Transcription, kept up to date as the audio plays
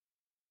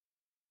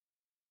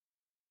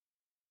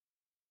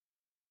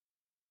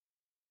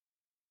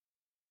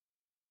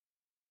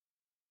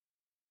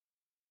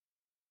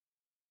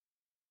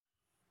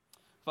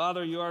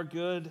Father, you are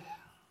good.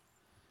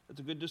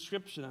 That's a good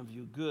description of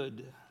you,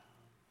 good.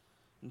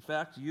 In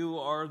fact, you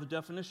are the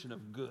definition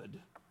of good.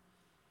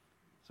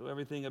 So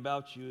everything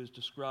about you is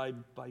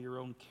described by your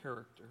own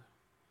character.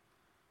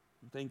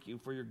 And thank you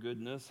for your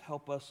goodness.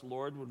 Help us,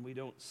 Lord, when we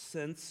don't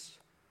sense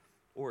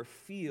or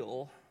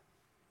feel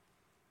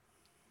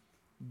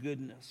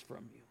goodness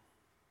from you.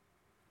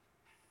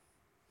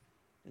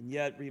 And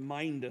yet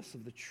remind us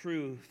of the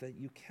truth that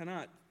you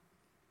cannot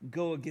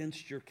go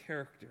against your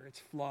character. It's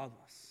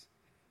flawless.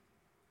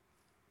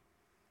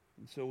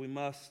 And so we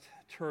must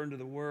turn to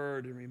the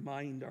Word and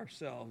remind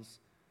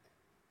ourselves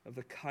of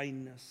the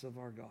kindness of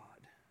our God,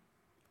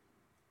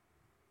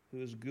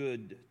 who is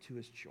good to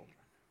his children.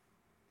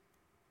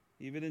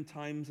 Even in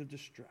times of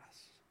distress,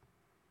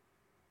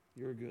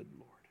 you're good,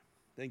 Lord.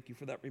 Thank you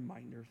for that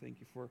reminder. Thank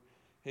you for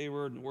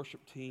Hayward and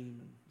worship team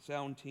and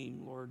sound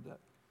team, Lord, that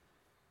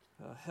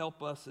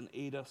help us and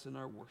aid us in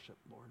our worship,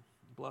 Lord.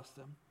 Bless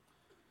them.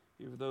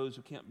 For those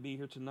who can't be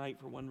here tonight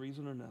for one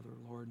reason or another,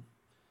 Lord,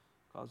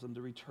 cause them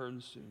to return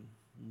soon.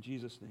 In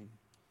Jesus' name,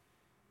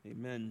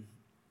 amen.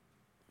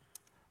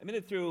 I made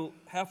it through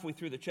halfway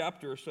through the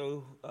chapter or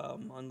so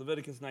on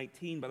Leviticus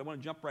 19, but I want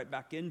to jump right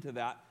back into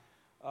that.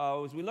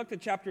 As we looked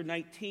at chapter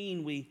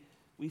 19, we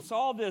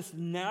saw this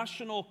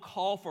national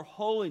call for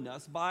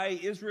holiness by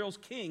Israel's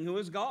king, who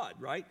is God,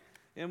 right?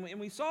 And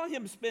we saw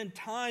him spend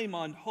time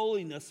on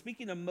holiness,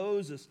 speaking to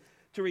Moses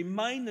to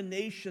remind the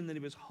nation that he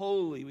was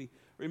holy. We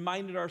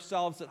reminded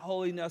ourselves that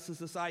holiness is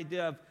this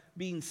idea of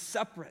being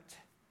separate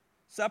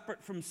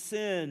from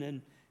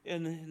sin.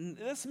 And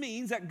this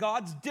means that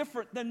God's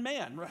different than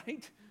man,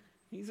 right?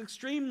 He's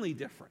extremely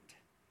different.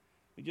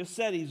 We just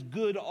said he's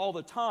good all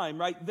the time.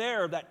 Right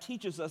there, that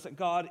teaches us that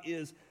God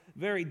is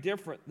very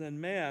different than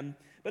man.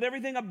 But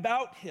everything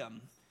about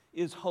him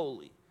is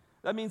holy.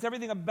 That means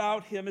everything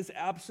about him is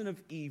absent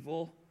of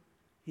evil.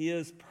 He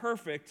is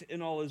perfect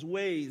in all his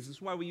ways.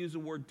 That's why we use the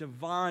word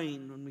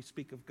divine when we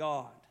speak of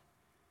God.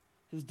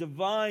 His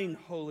divine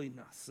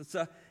holiness. It's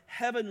a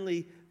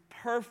heavenly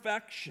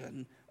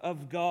perfection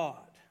of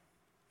God.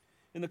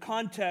 In the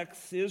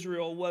context,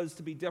 Israel was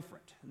to be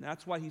different, and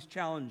that's why he's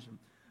challenged them.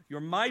 You're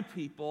my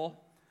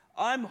people,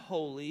 I'm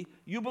holy,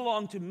 you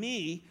belong to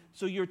me,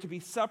 so you're to be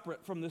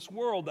separate from this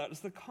world. That is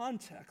the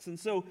context. And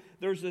so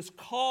there's this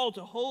call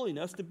to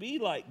holiness, to be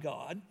like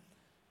God,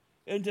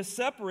 and to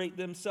separate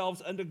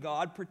themselves unto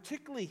God,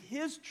 particularly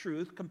his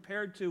truth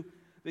compared to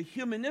the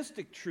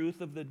humanistic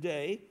truth of the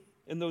day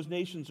and those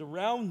nations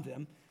around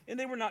them. And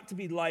they were not to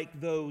be like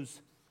the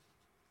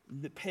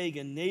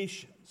pagan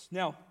nations.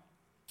 Now,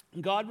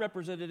 God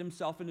represented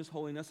himself in his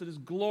holiness and his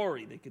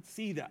glory. They could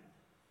see that.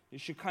 His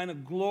Shekinah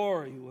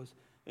glory was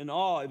in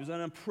awe. It was an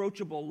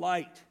unapproachable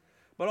light.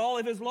 But all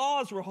of his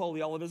laws were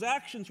holy. All of his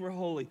actions were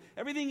holy.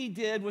 Everything he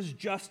did was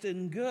just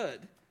and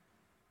good.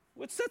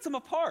 What sets him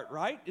apart,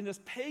 right? In this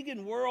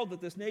pagan world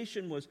that this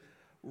nation was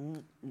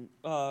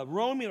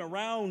roaming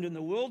around in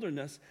the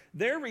wilderness,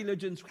 their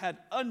religions had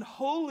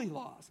unholy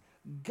laws,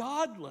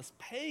 godless,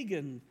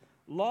 pagan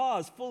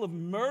laws full of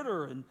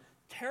murder and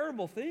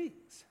terrible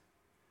things.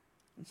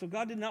 And so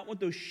God did not want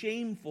those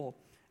shameful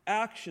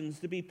actions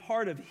to be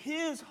part of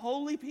his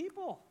holy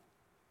people.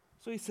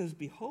 So he says,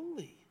 be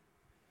holy.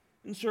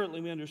 And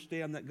certainly we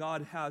understand that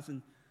God has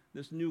in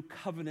this new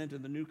covenant,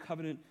 and the new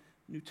covenant,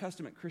 New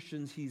Testament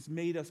Christians, he's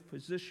made us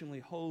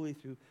positionally holy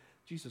through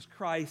Jesus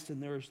Christ,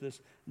 and there's this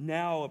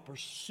now a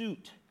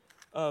pursuit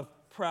of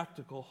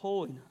practical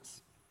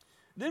holiness.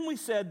 Then we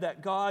said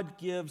that God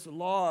gives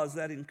laws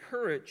that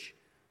encourage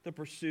the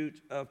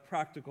pursuit of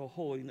practical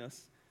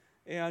holiness.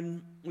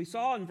 And we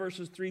saw in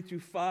verses 3 through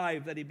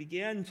 5 that he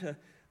began to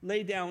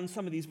lay down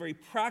some of these very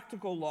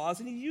practical laws.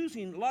 And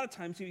a lot of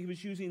times he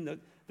was using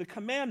the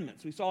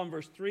commandments. We saw in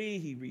verse 3,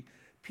 he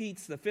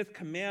repeats the fifth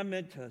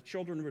commandment,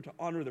 children were to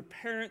honor their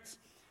parents.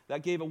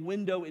 That gave a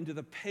window into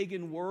the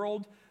pagan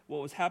world,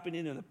 what was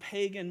happening in the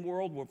pagan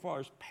world as far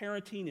as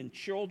parenting and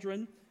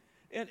children.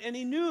 And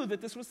he knew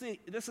that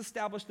this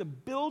established the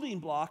building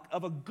block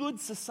of a good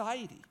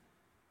society.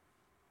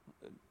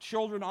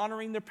 Children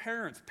honoring their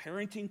parents,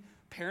 parenting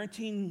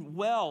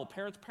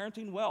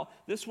well.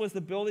 This was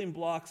the building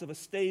blocks of a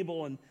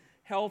stable and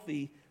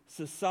healthy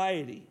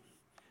society.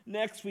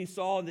 Next, we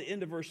saw in the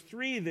end of verse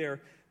 3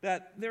 there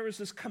that there was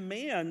this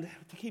command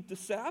to keep the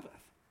Sabbath.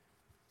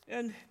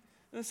 And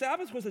the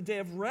Sabbath was a day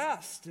of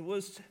rest. It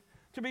was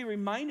to be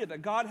reminded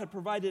that God had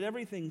provided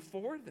everything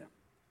for them.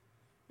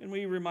 And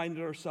we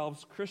reminded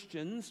ourselves,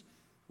 Christians,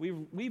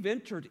 we've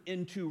entered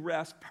into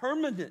rest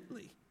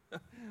permanently.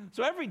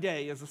 So every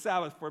day is a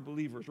Sabbath for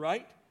believers,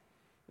 right?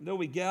 And though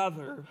we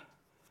gather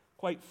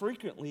quite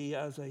frequently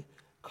as a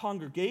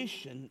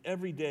congregation,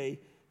 every day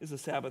is a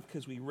Sabbath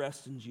because we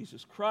rest in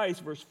Jesus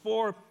Christ. Verse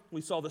 4, we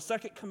saw the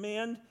second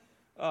command,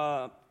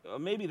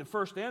 maybe the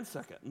first and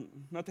second,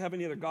 not to have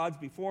any other gods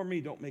before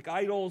me, don't make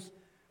idols.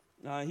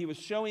 He was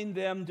showing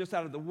them just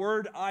out of the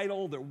word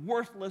idol, they're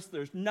worthless,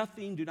 there's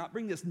nothing, do not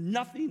bring this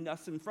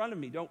nothingness in front of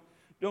me,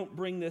 don't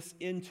bring this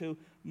into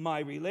my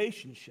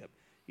relationship.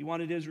 He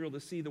wanted Israel to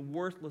see the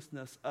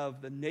worthlessness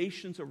of the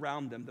nations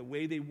around them, the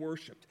way they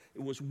worshiped.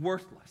 It was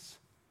worthless.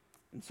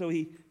 And so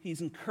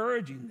he's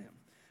encouraging them.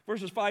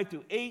 Verses 5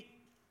 through 8,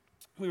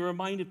 we were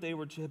reminded they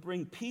were to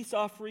bring peace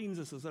offerings.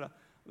 This is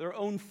their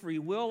own free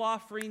will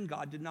offering.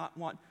 God did not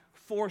want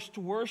forced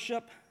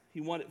worship.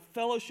 He wanted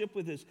fellowship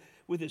with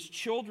his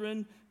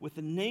children, with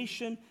the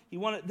nation. He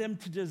wanted them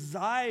to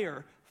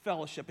desire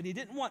fellowship, and he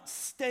didn't want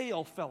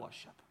stale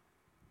fellowship.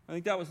 I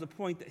think that was the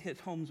point that hit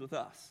homes with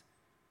us.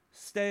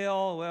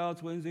 Stale, well,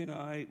 it's Wednesday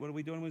night. What are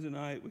we doing Wednesday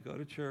night? We go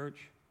to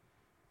church.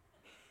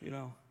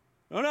 No.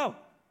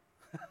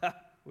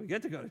 We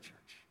get to go to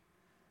church.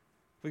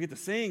 We get to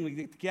sing, we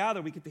get to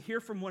gather, we get to hear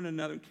from one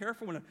another and care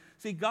for one another.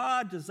 See,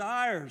 God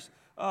desires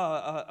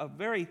a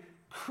very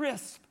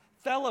crisp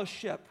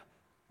fellowship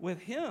with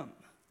him.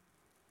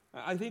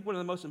 I think one of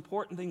the most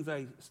important things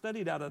I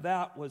studied out of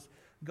that was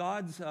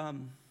God's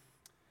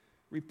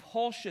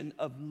repulsion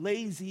of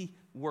lazy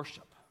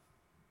worship.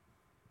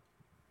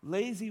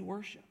 Lazy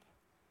worship.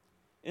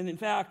 And in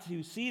fact,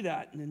 you see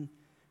that in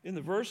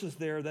the verses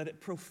there, that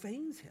it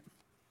profanes him.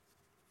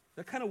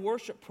 That kind of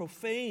worship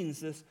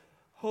profanes this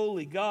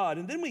holy God.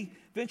 And then we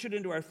ventured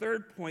into our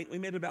third point. We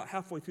made it about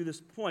halfway through this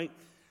point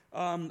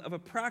of a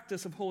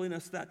practice of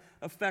holiness that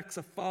affects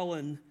a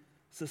fallen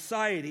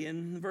society.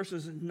 In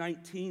verses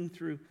 9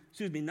 through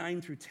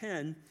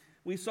 10,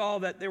 we saw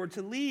that they were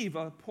to leave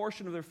a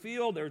portion of their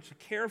field. They were to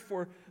care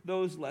for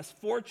those less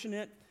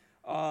fortunate.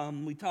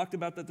 We talked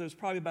about that there's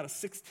probably about a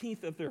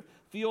 16th of their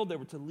field they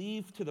were to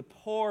leave to the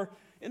poor.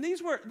 And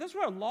this were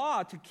a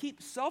law to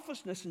keep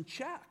selfishness in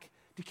check,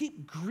 to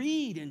keep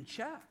greed in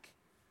check.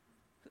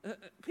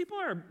 People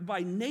are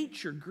by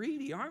nature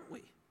greedy, aren't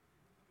we?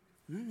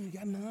 You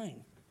got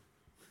mine.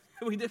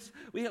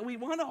 We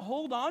want to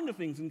hold on to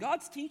things, and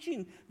God's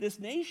teaching this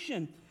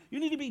nation, you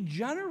need to be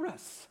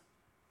generous.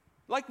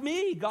 Like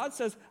me, God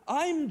says,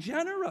 I'm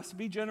generous.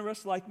 Be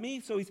generous like me.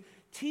 So he's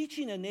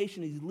teaching a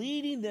nation. He's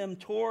leading them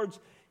towards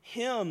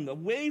him,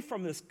 away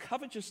from this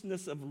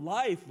covetousness of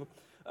life,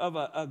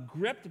 of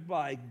gripped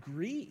by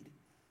greed.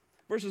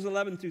 Verses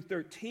 11 through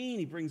 13,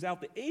 he brings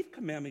out the 8th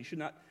commandment, you should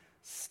not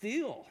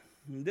steal.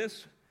 And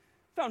this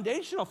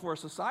foundational for a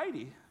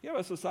society. You have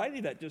a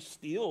society that just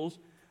steals,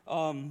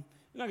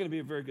 you're not going to be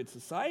a very good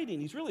society.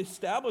 And he's really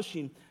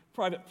establishing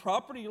private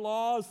property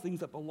laws, things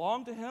that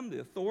belong to him, the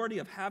authority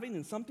of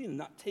having something and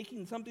not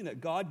taking something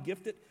that God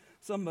gifted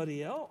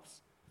somebody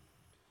else.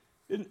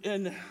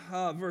 In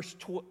verse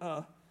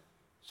 12,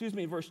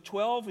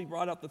 he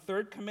brought out the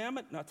 3rd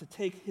commandment, not to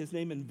take his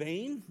name in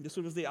vain. This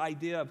was the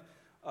idea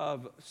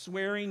of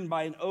swearing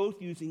by an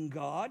oath using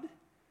God.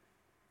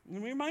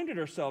 And we reminded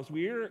ourselves,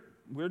 we're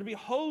to be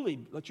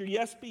holy. Let your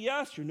yes be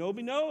yes, your no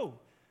be no.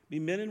 Be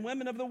men and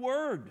women of the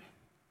word.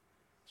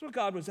 That's what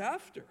God was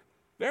after.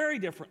 Very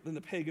different than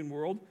the pagan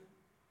world.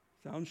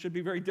 Sounds should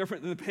be very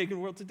different than the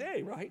pagan world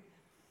today, right?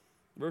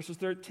 Verses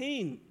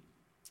 13,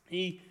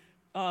 he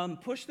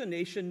pushed the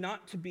nation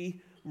not to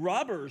be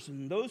robbers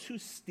and those who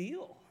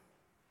steal.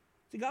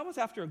 See, God was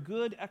after a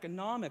good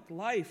economic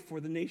life for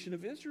the nation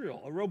of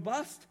Israel, a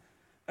robust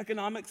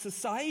economic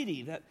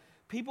society that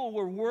people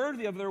were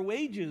worthy of their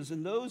wages,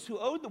 and those who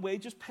owed the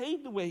wages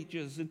paid the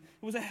wages, and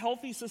it was a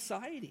healthy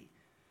society.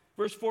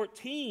 Verse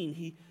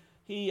 14,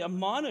 he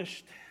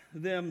admonished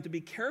them to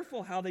be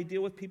careful how they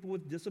deal with people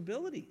with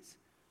disabilities.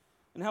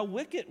 And how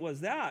wicked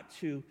was that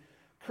to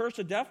curse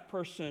a deaf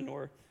person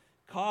or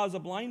cause a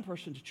blind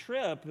person to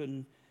trip.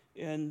 And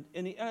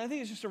I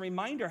think it's just a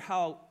reminder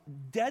how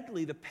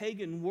deadly the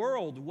pagan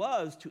world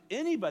was to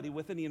anybody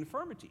with any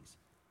infirmities.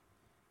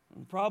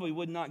 You probably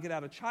would not get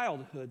out of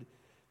childhood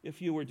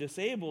if you were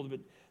disabled,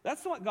 but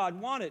that's what God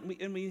wanted.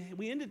 And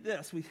we ended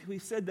this. We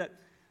said that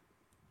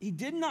he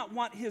did not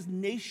want his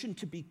nation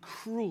to be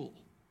cruel.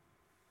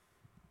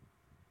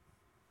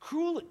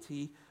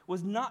 Cruelty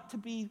was not to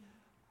be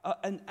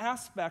an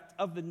aspect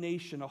of the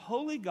nation. A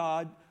holy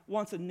God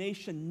wants a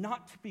nation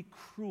not to be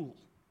cruel.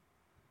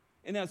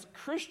 And as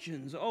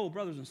Christians,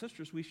 brothers and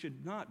sisters, we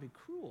should not be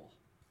cruel.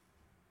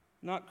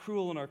 Not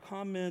cruel in our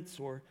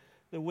comments or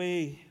the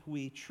way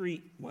we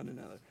treat one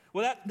another.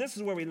 Well, this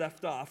is where we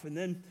left off. And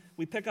then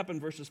we pick up in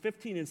verses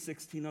 15 and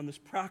 16 on this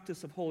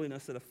practice of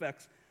holiness that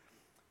affects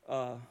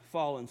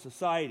fallen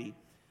society.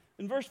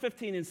 In verse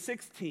 15 and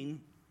 16,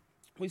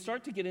 we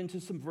start to get into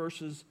some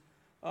verses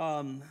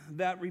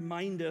that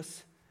remind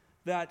us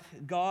that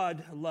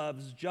God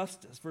loves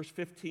justice. Verse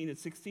 15 and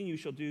 16,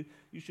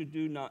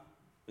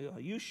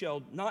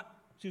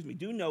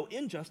 do no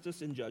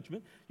injustice in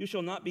judgment. You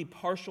shall not be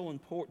partial and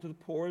to the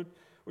poor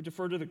or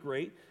defer to the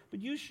great, but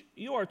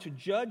you are to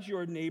judge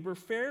your neighbor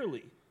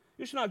fairly.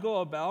 You should not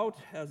go about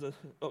as a...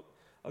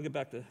 I'll get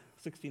back to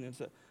 16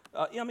 and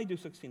let me do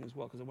 16 as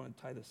well because I want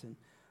to tie this in.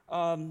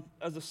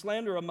 As a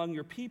slanderer among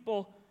your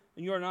people,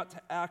 and you are not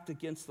to act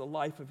against the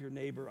life of your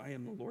neighbor. I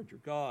am the Lord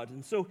your God.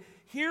 And so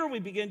here we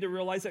begin to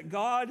realize that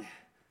God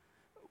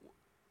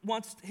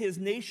wants his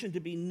nation to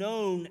be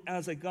known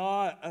as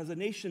a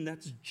nation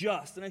that's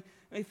just. And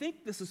I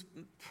think this is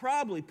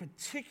probably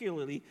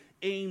particularly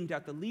aimed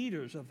at the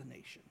leaders of the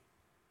nation.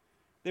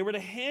 They were to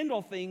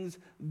handle things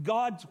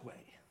God's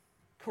way,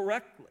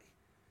 correctly.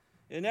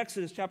 In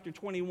Exodus chapter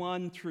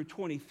 21 through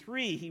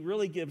 23, he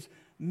really gives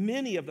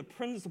many of the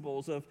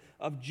principles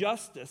of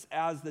justice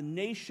as the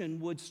nation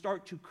would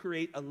start to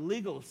create a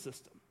legal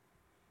system.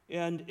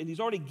 And he's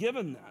already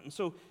given that. And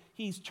so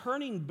he's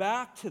turning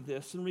back to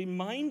this and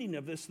reminding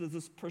of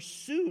this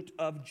pursuit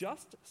of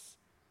justice.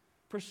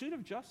 Pursuit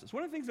of justice.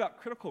 One of the things about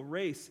critical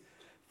race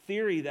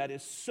theory that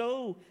is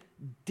so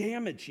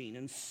damaging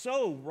and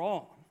so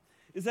wrong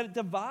is that it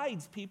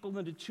divides people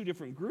into two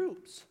different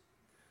groups.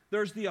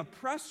 There's the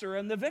oppressor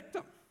and the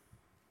victim.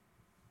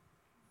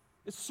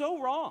 It's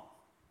so wrong.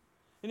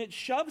 And it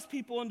shoves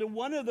people into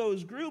one of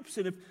those groups.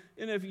 And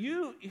if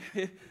you,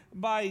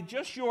 by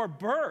just your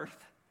birth,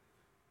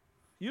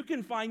 you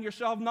can find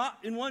yourself not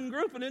in one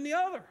group and in the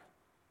other.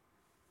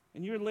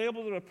 And you're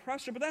labeled an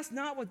oppressor, but that's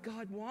not what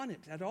God wanted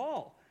at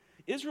all.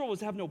 Israel was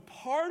to have no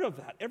part of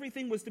that.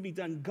 Everything was to be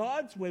done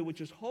God's way,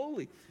 which is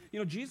holy. You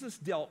know, Jesus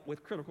dealt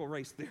with critical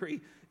race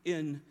theory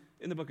in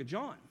the book of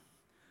John.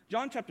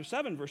 John chapter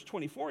 7, verse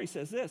 24, he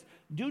says this,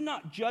 "Do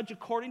not judge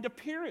according to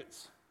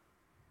appearance."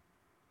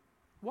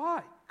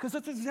 Why? Because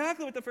that's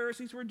exactly what the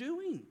Pharisees were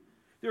doing.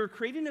 They were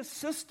creating a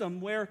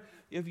system where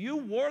if you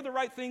wore the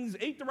right things,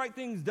 ate the right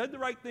things, did the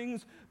right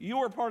things, you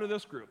were part of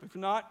this group. If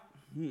not,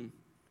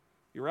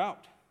 you're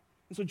out.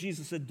 And so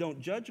Jesus said, don't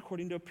judge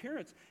according to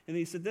appearance. And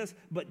he said this,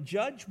 but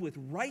judge with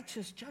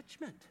righteous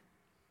judgment.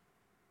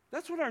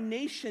 That's what our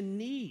nation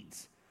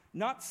needs.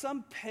 Not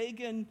some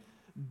pagan,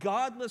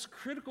 godless,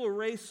 critical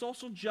race,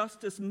 social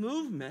justice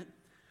movement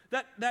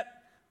that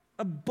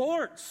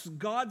aborts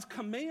God's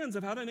commands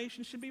of how the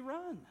nation should be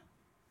run.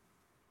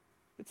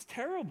 It's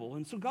terrible.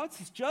 And so God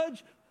says,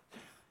 judge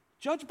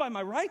by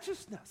my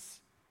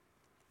righteousness.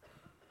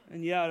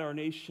 And yet our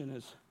nation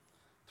has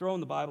thrown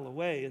the Bible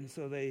away, and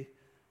so they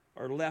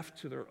are left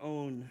to their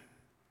own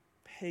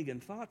pagan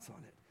thoughts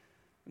on it.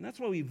 And that's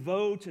why we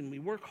vote and we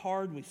work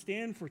hard and we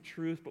stand for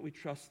truth, but we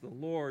trust the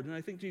Lord. And I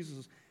think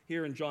Jesus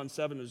here in John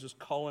 7 is just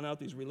calling out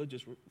these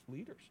religious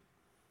leaders.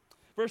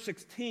 Verse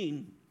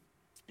 16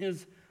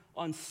 is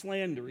on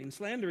slandering.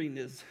 Slandering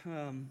is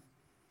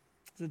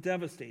it's a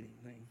devastating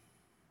thing.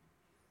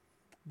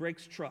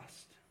 Breaks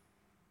trust.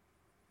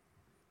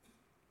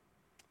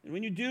 And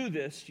when you do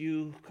this,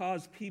 you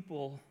cause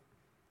people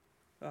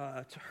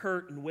to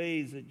hurt in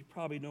ways that you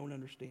probably don't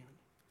understand.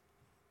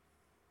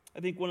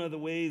 I think one of the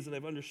ways that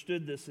I've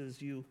understood this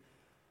is you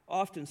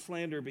often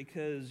slander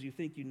because you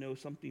think you know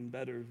something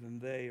better than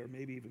they or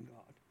maybe even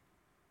God.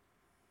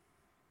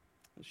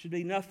 It should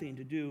be nothing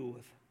to do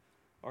with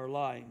our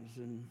lives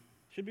and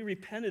should be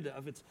repented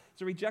of. It's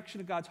a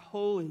rejection of God's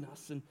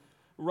holiness and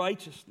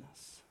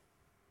righteousness.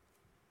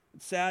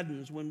 It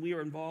saddens when we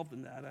are involved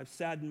in that. I've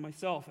saddened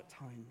myself at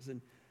times.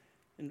 And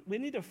we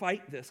need to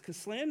fight this because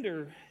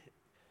slander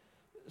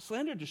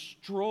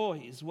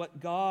destroys what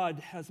God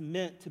has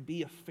meant to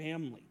be a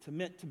family,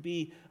 meant to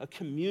be a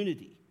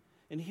community.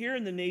 And here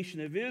in the nation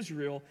of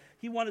Israel,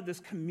 he wanted this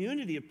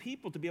community of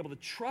people to be able to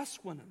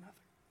trust one another.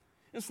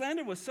 And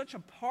slander was such a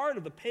part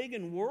of the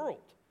pagan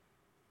world.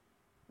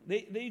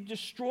 They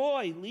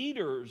destroy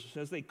leaders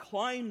as they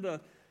climb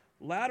the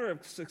ladder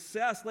of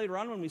success. Later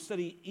on when we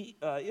study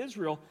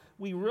Israel,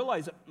 we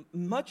realize that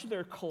much of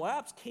their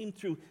collapse came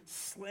through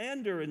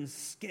slander and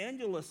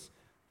scandalous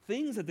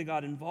things that they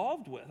got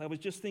involved with. I was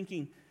just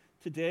thinking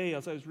today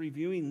as I was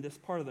reviewing this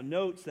part of the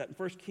notes that in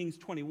 1 Kings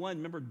 21,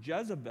 remember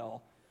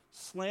Jezebel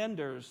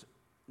slanders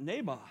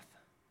Naboth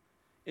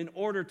in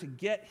order to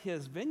get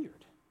his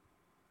vineyard.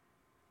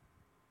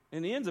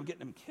 And he ends up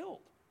getting him killed.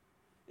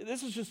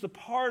 This is just a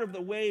part of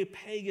the way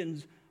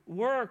pagans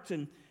worked,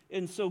 and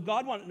so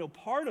God wanted no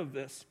part of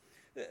this.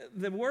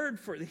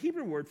 The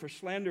Hebrew word for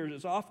slander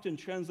is often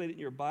translated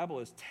in your Bible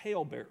as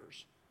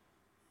talebearers.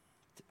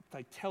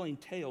 Like telling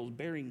tales,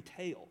 bearing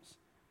tales.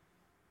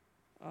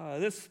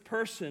 This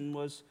person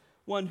was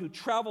one who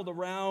traveled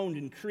around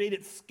and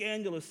created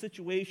scandalous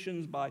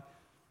situations by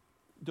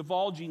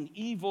divulging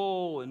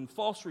evil and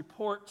false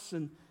reports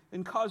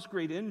and caused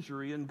great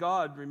injury, and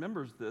God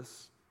remembers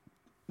this.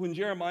 When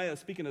Jeremiah is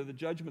speaking of the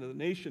judgment of the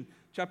nation,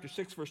 chapter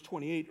 6, verse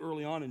 28,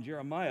 early on in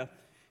Jeremiah,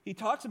 he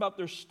talks about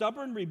their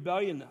stubborn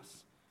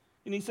rebelliousness.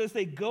 And he says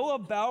they go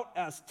about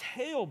as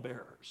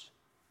talebearers.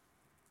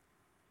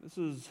 This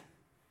is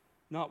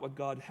not what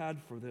God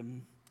had for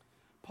them.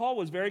 Paul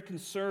was very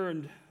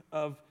concerned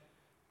of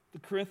the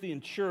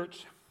Corinthian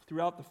church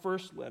throughout the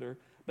first letter,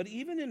 but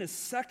even in his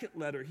second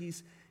letter,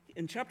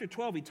 in chapter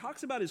 12, he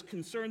talks about his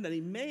concern that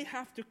he may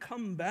have to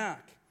come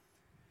back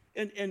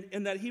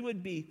and that he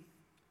would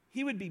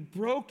be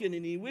broken,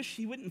 and he wished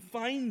he wouldn't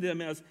find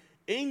them as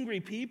angry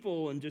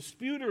people and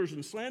disputers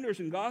and slanderers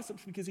and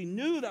gossips, because he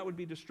knew that would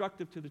be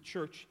destructive to the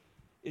church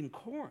in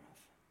Corinth.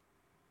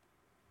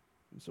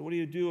 And so what do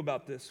you do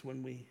about this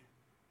when we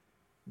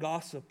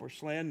gossip or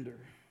slander?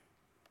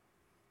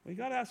 Well, you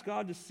got to ask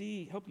God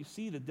to help you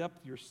see the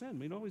depth of your sin.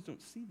 We always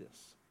don't see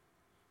this.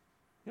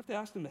 You have to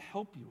ask him to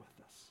help you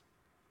with this.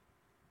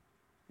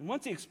 And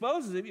once he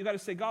exposes it, you got to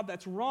say, God,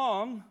 that's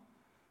wrong.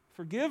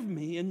 Forgive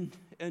me,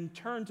 and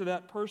turn to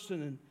that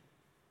person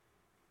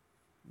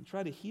and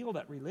try to heal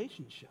that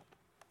relationship.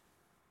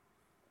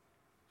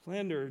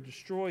 Slander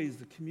destroys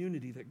the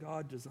community that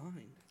God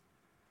designed.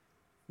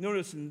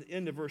 Notice in the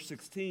end of verse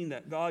 16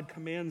 that God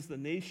commands the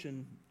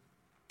nation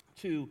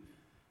to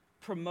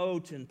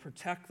promote and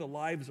protect the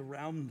lives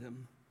around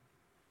them.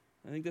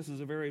 I think this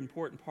is a very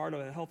important part of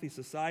a healthy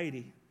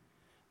society.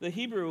 The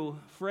Hebrew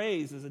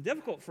phrase is a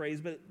difficult phrase,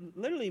 but it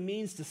literally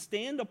means to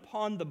stand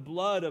upon the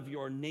blood of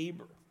your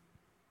neighbor.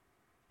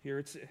 Here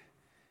it's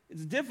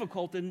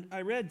difficult, and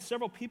I read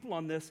several people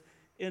on this,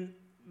 and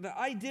the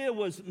idea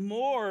was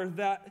more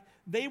that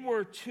they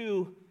were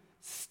to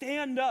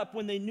stand up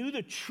when they knew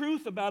the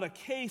truth about a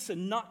case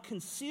and not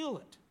conceal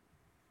it.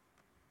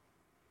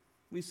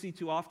 We see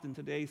too often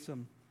today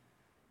some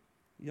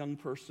young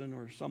person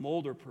or some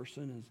older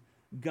person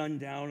is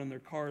gunned down and their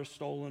car is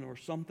stolen or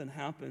something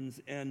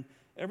happens and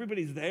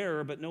everybody's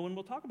there, but no one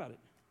will talk about it.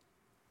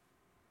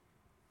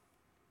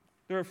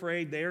 They're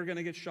afraid they're going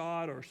to get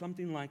shot or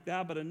something like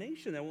that, but a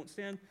nation that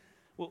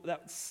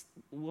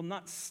will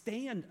not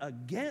stand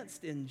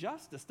against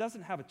injustice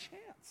doesn't have a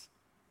chance.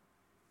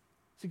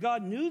 See,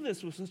 God knew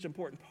this was such an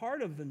important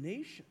part of the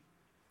nation.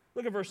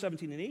 Look at verse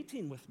 17 and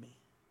 18 with me.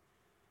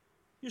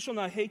 You shall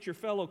not hate your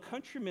fellow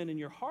countrymen in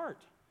your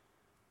heart.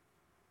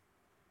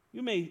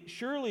 You may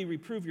surely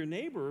reprove your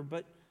neighbor,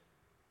 but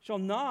shall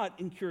not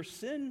incur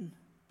sin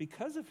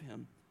because of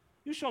him.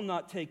 You shall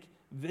not take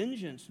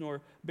vengeance,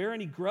 nor bear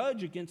any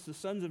grudge against the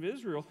sons of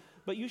Israel,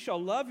 but you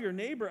shall love your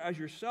neighbor as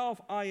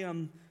yourself. I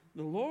am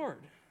the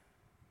Lord.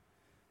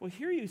 Well,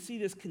 here you see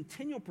this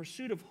continual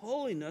pursuit of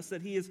holiness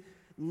that he is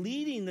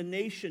leading the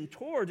nation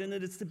toward, and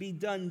that it's to be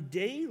done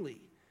daily.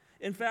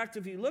 In fact,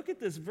 if you look at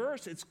this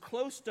verse, it's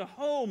close to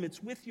home.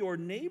 It's with your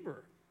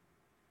neighbor.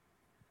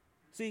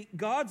 See,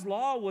 God's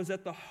law was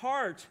at the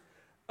heart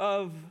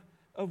of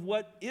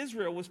what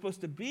Israel was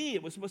supposed to be.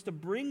 It was supposed to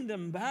bring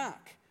them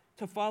back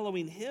to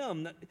following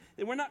him.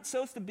 They were not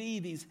supposed to be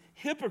these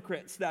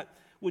hypocrites that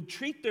would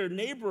treat their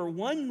neighbor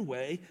one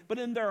way, but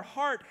in their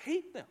heart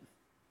hate them.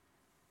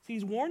 See,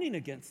 he's warning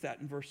against that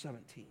in verse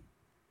 17.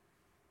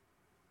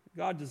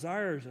 God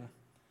desires a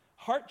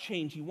heart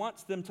change. He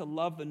wants them to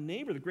love the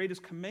neighbor. The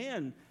greatest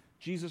command,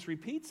 Jesus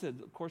repeats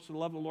it, of course, to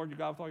love the Lord your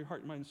God with all your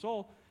heart, mind, and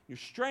soul, your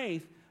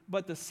strength.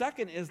 But the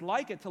second is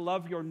like it, to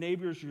love your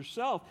neighbors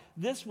yourself.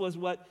 This was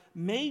what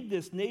made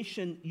this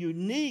nation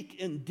unique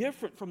and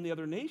different from the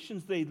other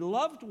nations. They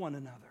loved one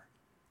another.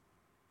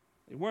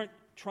 They weren't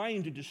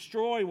trying to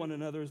destroy one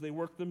another as they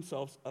worked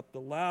themselves up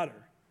the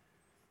ladder.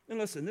 And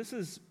listen, this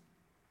is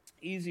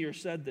easier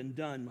said than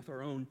done with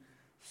our own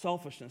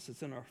selfishness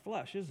that's in our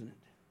flesh, isn't it?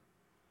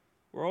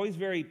 We're always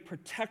very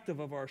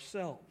protective of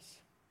ourselves.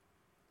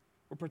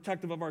 We're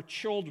protective of our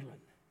children.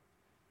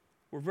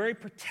 We're very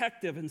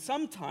protective, and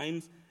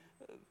sometimes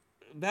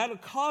that'll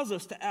cause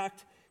us to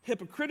act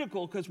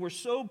hypocritical because we're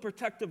so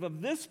protective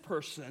of this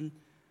person,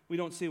 we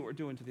don't see what we're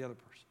doing to the other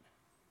person.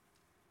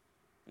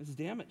 It's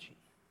damaging.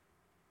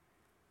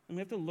 And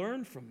we have to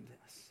learn from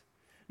this.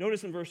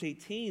 Notice in verse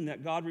 18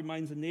 that God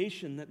reminds the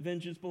nation that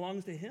vengeance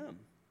belongs to him.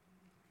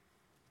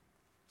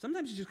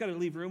 Sometimes you just got to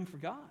leave room for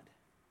God.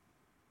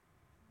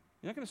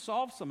 You're not going to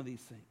solve some of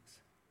these things.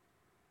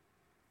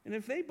 And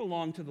if they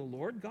belong to the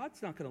Lord,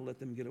 God's not going to let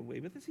them get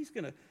away with this. He's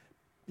going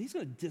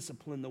to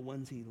discipline the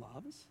ones he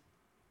loves.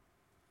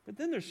 But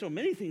then there's so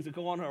many things that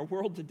go on in our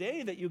world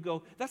today that you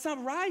go, that's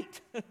not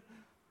right. And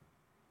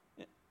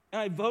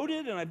I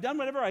voted and I've done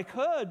whatever I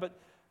could, but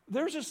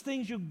there's just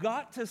things you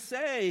got to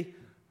say,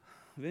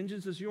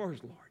 vengeance is yours,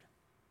 Lord.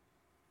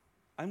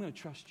 I'm going to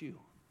trust you.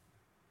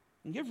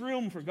 And give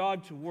room for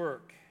God to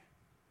work.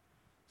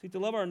 See, to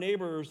love our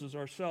neighbors as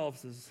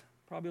ourselves is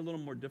probably a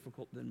little more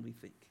difficult than we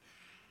think.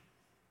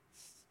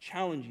 It's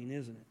challenging,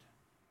 isn't it?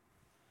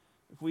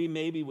 If we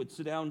maybe would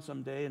sit down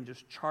someday and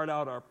just chart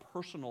out our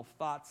personal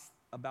thoughts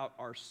about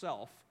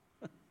ourselves,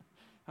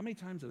 how many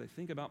times did I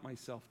think about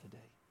myself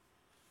today?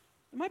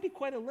 It might be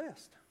quite a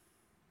list.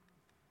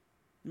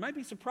 You might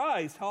be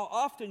surprised how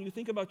often you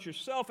think about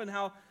yourself and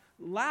how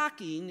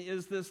lacking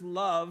is this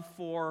love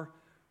for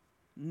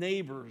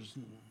neighbors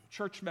and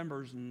church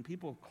members and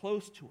people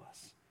close to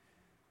us.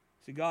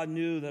 See, God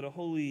knew that a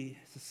holy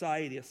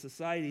society, a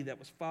society that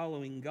was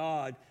following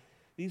God,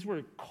 these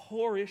were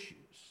core issues.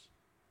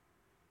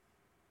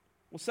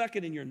 Well,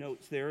 second in your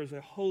notes there is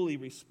a holy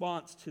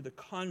response to the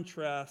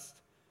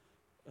contrast,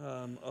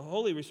 a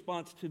holy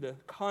response to the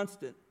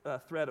constant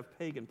threat of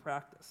pagan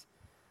practice.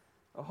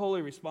 A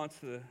holy response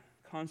to the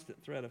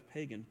constant threat of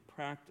pagan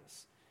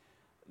practice.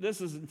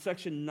 This is in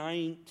section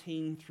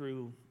 19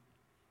 through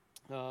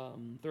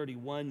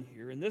 31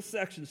 here. And this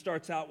section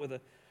starts out with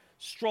a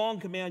strong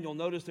command. You'll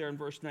notice there in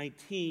verse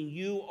 19,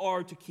 you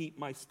are to keep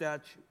my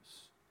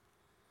statutes.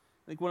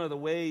 I think one of the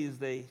ways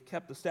they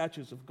kept the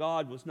statutes of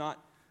God was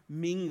not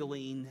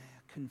mingling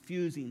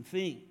confusing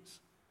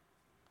things.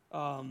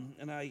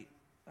 And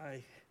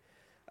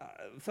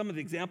some of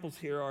the examples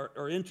here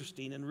are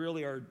interesting and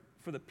really are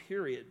for the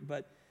period.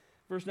 But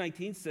verse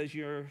 19 says,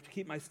 you're to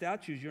keep my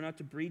statutes. You're not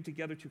to breed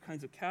together two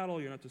kinds of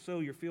cattle. You're not to sow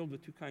your field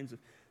with two kinds of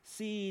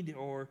seed,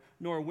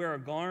 nor wear a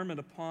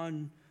garment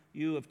upon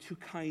you of two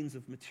kinds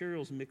of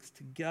materials mixed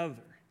together.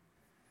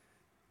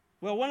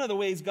 Well, one of the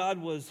ways God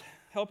was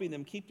helping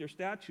them keep their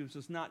statutes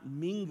is not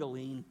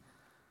mingling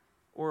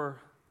or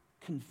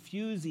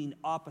confusing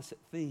opposite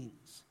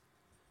things.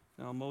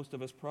 Now, most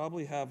of us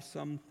probably have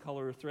some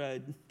color or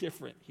thread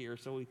different here,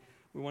 so we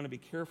want to be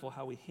careful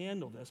how we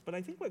handle this. But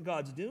I think what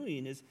God's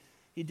doing is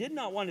he did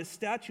not want his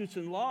statutes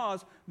and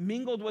laws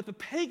mingled with the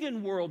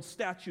pagan world's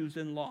statutes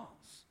and laws.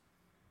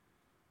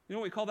 You know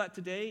what we call that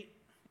today?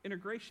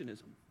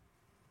 Integrationism.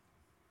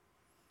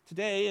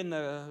 Today, in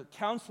the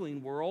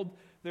counseling world,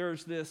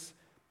 there's this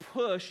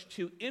push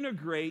to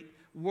integrate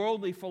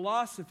worldly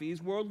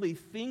philosophies, worldly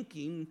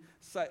thinking,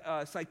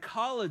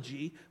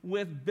 psychology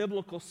with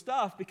biblical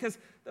stuff, because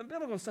the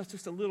biblical stuff's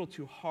just a little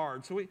too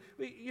hard. So and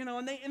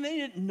they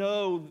didn't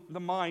know the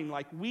mind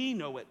like we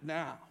know it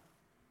now.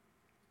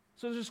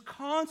 So there's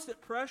constant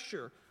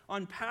pressure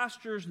on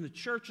pastors and the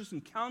churches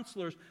and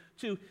counselors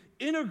to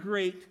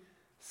integrate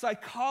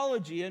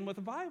psychology in with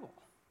the Bible.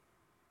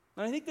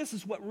 And I think this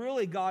is what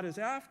really God is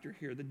after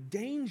here, the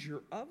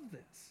danger of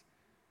this.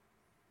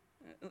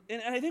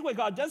 And I think what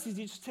God does is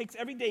he just takes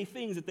everyday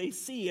things that they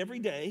see every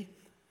day,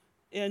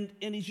 and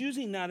he's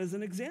using that as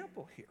an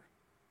example here.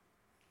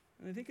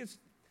 And I think it's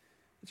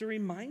a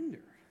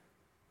reminder.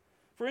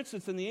 For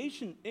instance, in the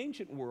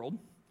ancient world,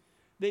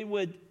 they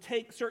would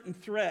take certain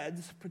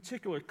threads,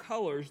 particular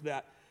colors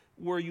that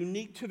were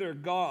unique to their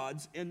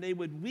gods, and they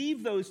would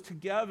weave those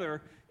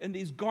together, and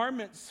these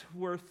garments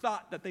were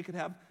thought that they could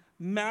have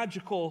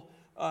magical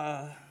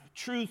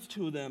truth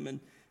to them,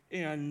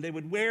 and they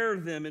would wear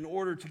them in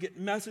order to get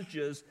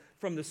messages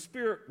from the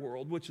spirit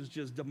world, which is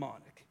just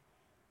demonic.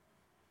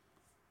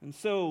 And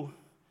so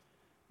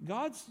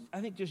God's,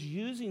 I think, just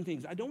using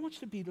things. I don't want you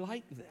to be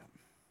like them.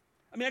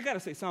 I mean, I got to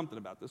say something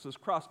about this. This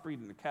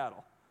crossbreeding the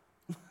cattle.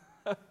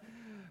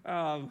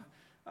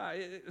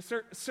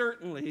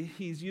 Certainly,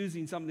 he's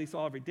using something he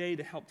saw every day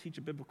to help teach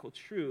a biblical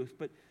truth,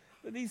 but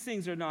these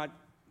things are not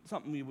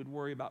something we would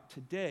worry about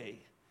today.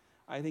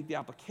 I think the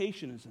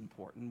application is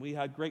important. We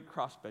had great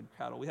crossbred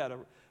cattle. We had a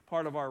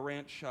part of our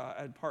ranch,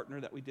 had a partner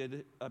that we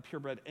did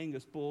purebred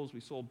Angus bulls. We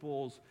sold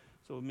bulls,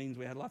 so it means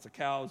we had lots of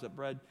cows that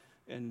bred,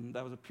 and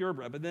that was a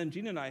purebred. But then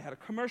Gina and I had a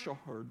commercial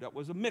herd that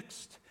was a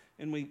mixed,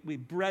 and we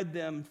bred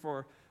them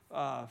for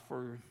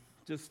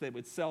just they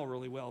would sell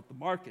really well at the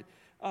market.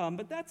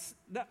 But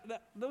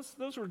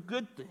those were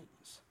good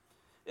things.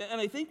 And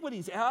I think what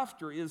he's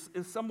after is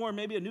somewhere,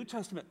 maybe a New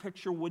Testament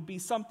picture would be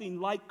something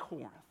like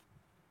Corinth,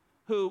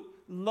 who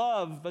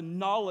loved the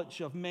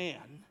knowledge of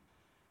man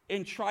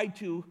and tried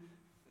to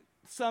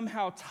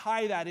somehow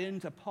tie that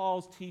into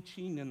Paul's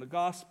teaching and the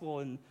gospel,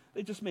 and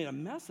they just made a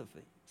mess of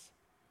things.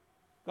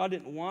 God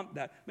didn't want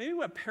that. Maybe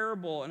a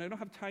parable, and I don't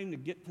have time to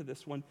get to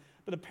this one,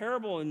 but a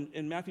parable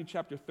in Matthew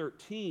chapter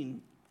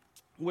 13,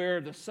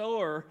 where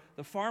the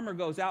farmer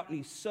goes out and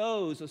he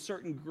sows a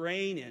certain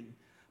grain in.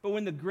 But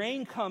when the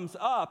grain comes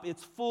up,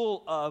 it's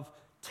full of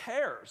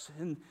tares.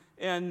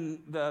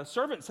 And the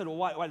servant said, well,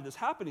 why did this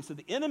happen? He said,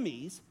 the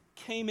enemies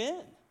came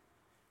in,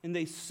 and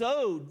they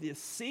sowed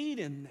this seed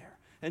in there.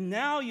 And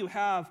now you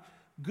have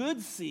good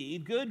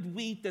seed, good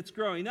wheat that's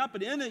growing up,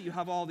 but in it you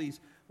have all these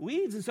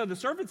weeds. And so the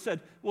servant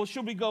said, well,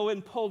 should we go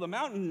and pull them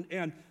out?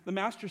 And the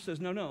master says,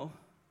 no.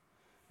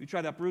 If you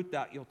try to uproot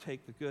that, you'll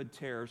take the good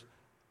tares.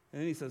 And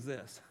then he says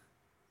this,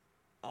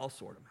 I'll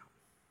sort them out.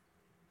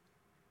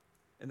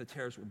 And the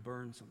tares will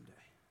burn someday.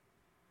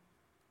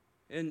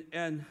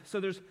 And so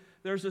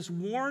there's this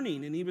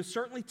warning, and he was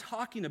certainly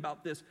talking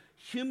about this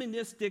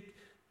humanistic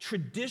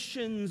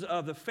traditions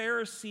of the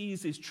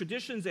Pharisees, these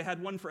traditions, they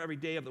had one for every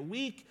day of the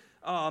week,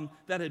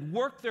 that had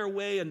worked their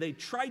way, and they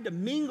tried to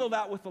mingle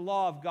that with the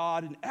law of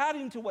God and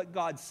adding to what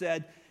God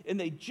said, and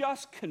they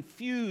just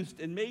confused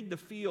and made the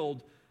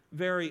field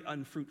very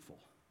unfruitful.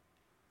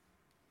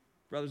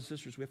 Brothers and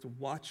sisters, we have to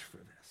watch for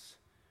this.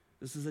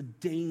 This is a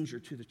danger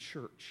to the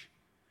church.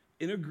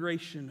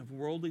 Integration of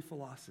worldly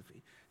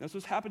philosophy. That's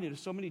what's happening to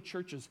so many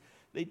churches.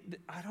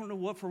 I don't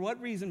know for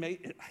what reason,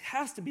 it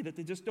has to be that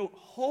they just don't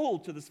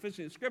hold to the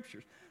sufficiency of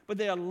Scriptures, but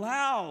they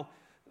allow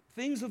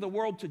things of the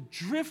world to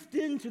drift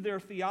into their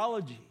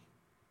theology.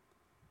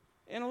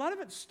 And a lot of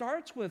it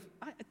starts with,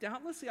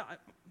 doubtlessly,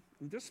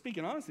 I'm just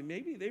speaking honestly,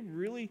 maybe they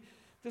really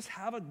just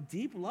have a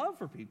deep love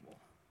for people.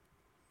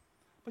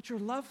 But your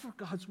love for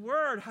God's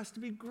Word has to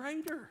be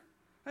greater.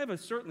 I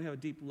certainly have a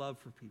deep love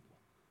for people.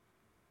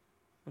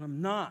 But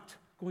I'm not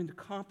going to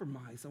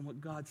compromise on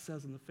what God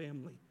says in the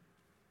family.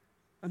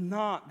 I'm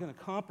not going to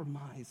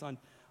compromise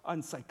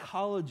on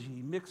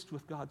psychology mixed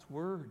with God's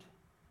Word.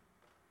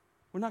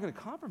 We're not going to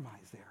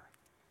compromise there.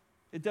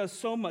 It does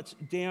so much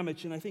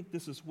damage, and I think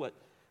this is what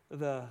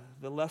the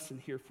lesson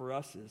here for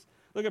us is.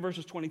 Look at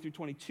verses 20 through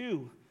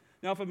 22.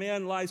 Now, if a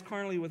man lies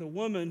carnally with a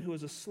woman who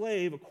is a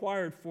slave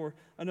acquired for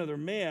another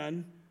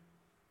man,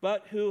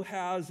 but who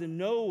has in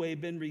no way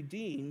been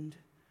redeemed,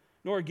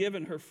 nor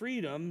given her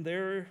freedom,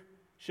 there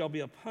shall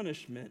be a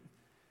punishment.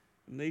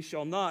 And they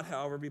shall not,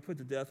 however, be put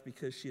to death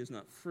because she is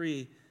not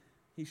free.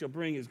 He shall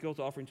bring his guilt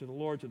offering to the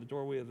Lord to the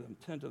doorway of the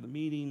tent of the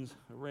meetings,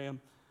 a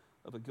ram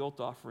of a guilt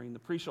offering. The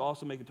priest shall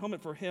also make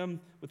atonement for him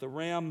with a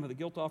ram of the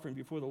guilt offering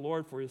before the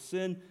Lord for his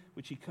sin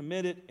which he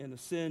committed, and the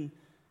sin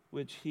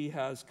which he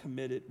has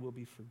committed will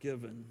be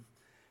forgiven.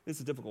 This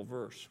is a difficult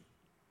verse.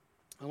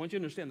 I want you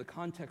to understand the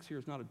context here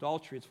is not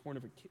adultery, it's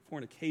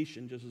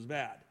fornication, just as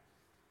bad.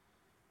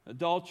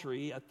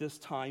 Adultery at this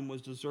time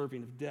was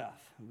deserving of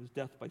death. It was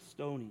death by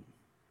stoning.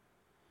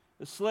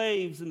 The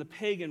slaves in the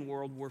pagan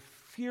world were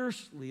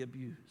fiercely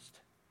abused.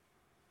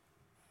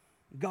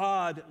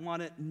 God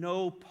wanted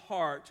no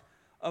part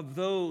of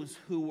those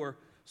who were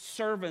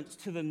servants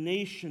to the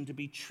nation to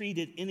be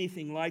treated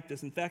anything like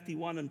this. In fact, he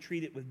wanted them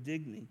treated with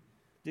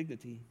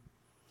dignity.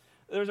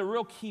 There's a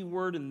real key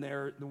word in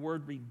there. The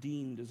word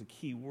redeemed is a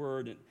key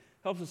word. It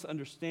helps us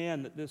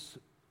understand that this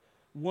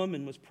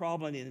woman was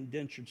probably an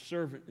indentured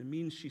servant. It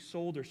means she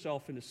sold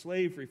herself into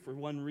slavery for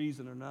one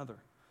reason or another.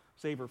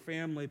 Save her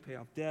family, pay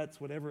off debts,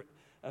 whatever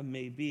it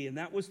may be. And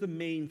that was the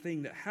main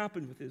thing that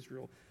happened with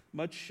Israel.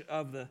 Much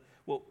of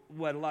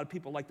what a lot of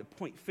people like to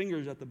point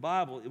fingers at the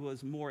Bible, it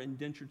was more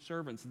indentured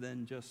servants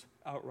than just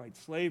outright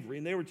slavery.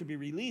 And they were to be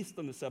released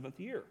on the 7th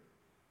year.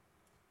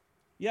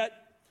 Yet,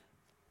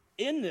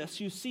 in this,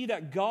 you see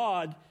that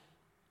God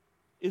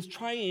is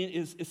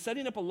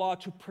setting up a law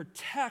to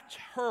protect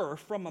her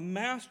from a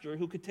master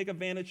who could take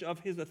advantage of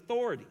his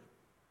authority.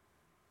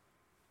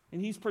 And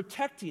he's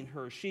protecting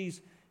her.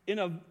 She's in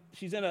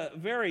a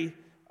very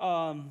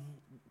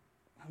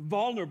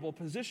vulnerable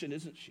position,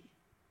 isn't she?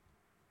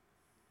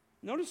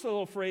 Notice the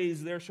little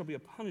phrase, there shall be a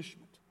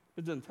punishment.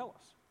 It doesn't tell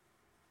us.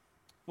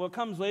 Well, it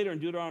comes later in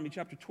Deuteronomy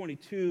chapter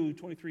 22,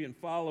 23 and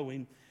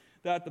following,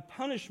 that the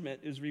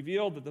punishment is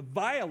revealed that the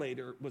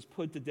violator was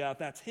put to death.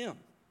 That's him.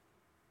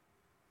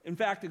 In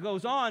fact, it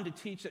goes on to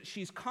teach that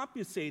she's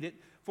compensated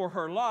for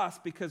her loss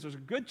because there's a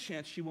good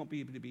chance she won't be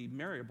able to be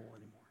marriable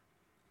anymore.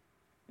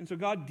 And so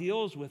God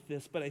deals with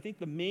this, but I think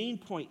the main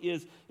point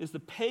is the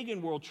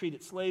pagan world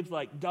treated slaves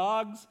like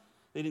dogs.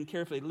 They didn't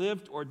care if they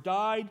lived or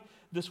died.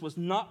 This was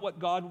not what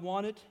God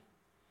wanted.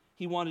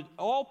 He wanted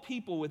all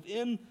people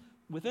within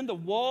the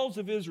walls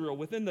of Israel,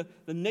 within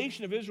the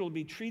nation of Israel, to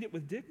be treated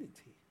with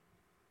dignity.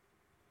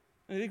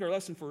 And I think our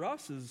lesson for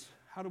us is,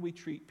 how do we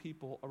treat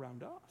people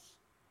around us?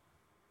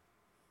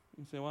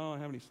 You say, well, I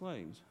don't have any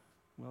slaves.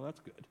 Well, that's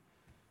good.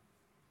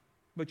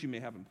 But you may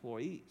have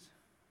employees.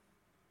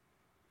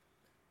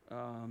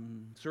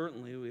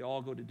 Certainly, we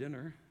all go to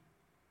dinner.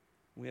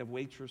 We have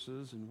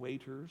waitresses and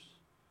waiters.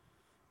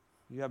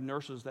 You have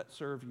nurses that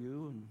serve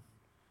you and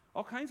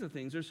all kinds of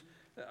things.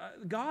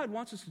 God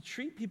wants us to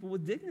treat people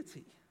with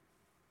dignity.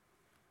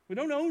 We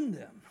don't own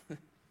them.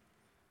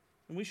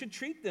 And we should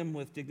treat them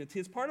with dignity.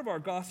 It's part of our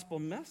gospel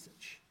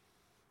message.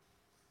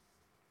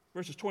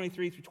 Verses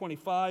 23 through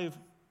 25.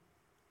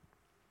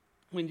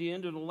 When you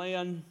enter the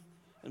land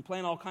and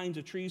plant all kinds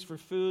of trees for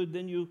food,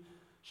 then you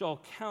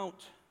shall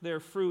count their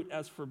fruit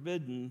as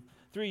forbidden.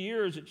 3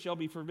 years it shall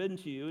be forbidden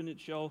to you, and it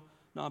shall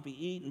not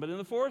be eaten. But in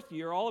the 4th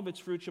year, all of its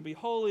fruit shall be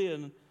holy,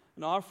 and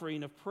an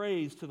offering of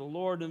praise to the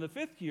Lord. In the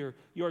 5th year,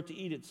 you are to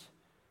eat its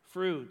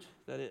fruit,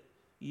 that it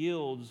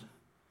yields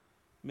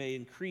may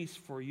increase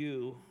for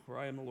you, for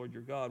I am the Lord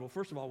your God. Well,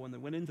 first of all, when they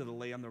went into the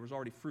land, there was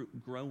already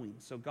fruit growing,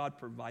 so God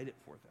provided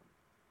for them.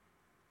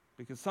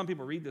 Because some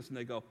people read this and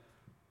they go,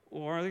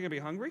 well, are they going to be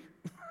hungry?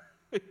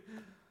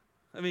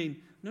 I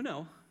mean,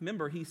 no.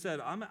 Remember, he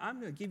said, I'm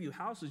going to give you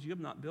houses you have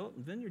not built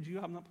and vineyards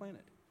you have not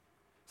planted.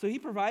 So he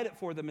provided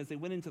for them as they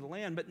went into the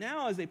land. But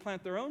now as they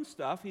plant their own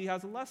stuff, he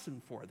has a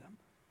lesson for them.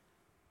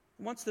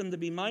 He wants them to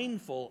be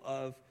mindful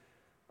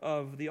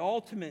of the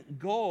ultimate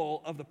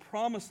goal of the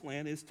promised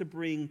land is to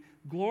bring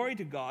glory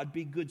to God,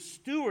 be good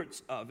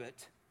stewards of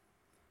it,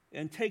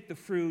 and take the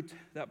fruit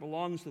that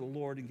belongs to the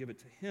Lord and give it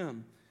to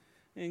him.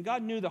 And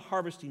God knew the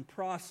harvesting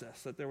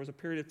process, that there was a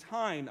period of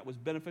time that was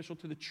beneficial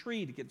to the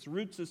tree to get its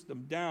root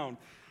system down.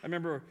 I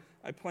remember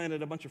I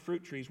planted a bunch of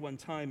fruit trees one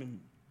time, and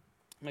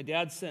my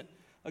dad sent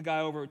a guy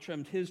over who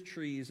trimmed his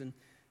trees, and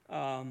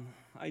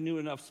I knew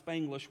enough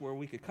Spanglish where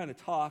we could kind of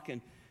talk.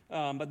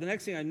 But the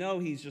next thing I know,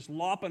 he's just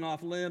lopping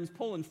off limbs,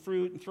 pulling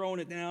fruit and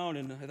throwing it down,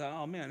 and I thought,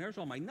 oh man, there's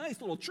all my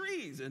nice little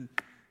trees.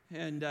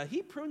 And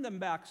he pruned them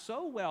back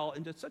so well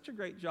and did such a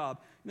great job.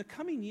 In the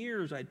coming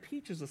years, I had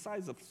peaches the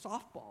size of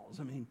softballs.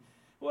 I mean,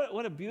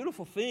 what a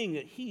beautiful thing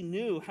that he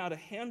knew how to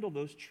handle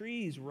those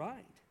trees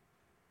right.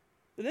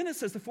 But then it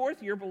says the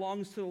 4th year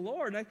belongs to the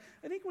Lord. And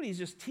I think what he's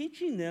just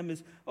teaching them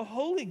is a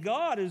holy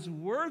God is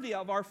worthy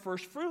of our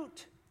first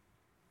fruit.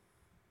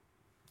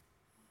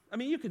 I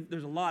mean,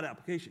 there's a lot of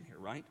application here,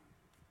 right?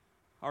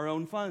 Our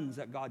own funds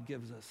that God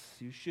gives us,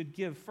 you should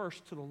give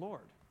first to the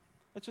Lord.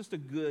 That's just a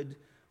good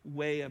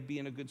way of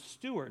being a good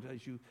steward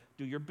as you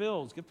do your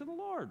bills. Give to the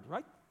Lord,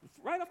 right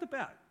off the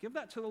bat. Give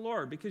that to the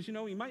Lord because,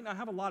 you might not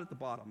have a lot at the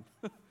bottom.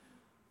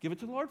 Give it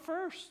to the Lord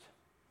first.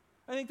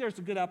 I think there's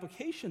a good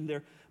application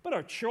there. But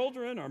our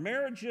children, our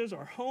marriages,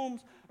 our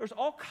homes, there's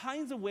all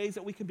kinds of ways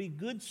that we can be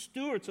good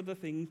stewards of the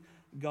things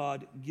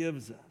God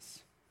gives us.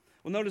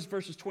 Well, notice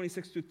verses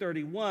 26 through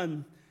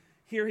 31.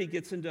 Here he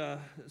gets into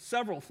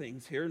several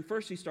things here. And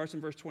first he starts in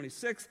verse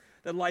 26,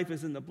 that life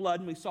is in the blood.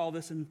 And we saw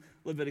this in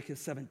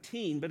Leviticus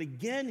 17. But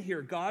again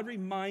here, God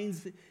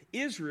reminds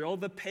Israel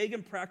the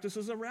pagan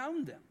practices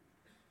around them.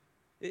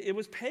 It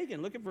was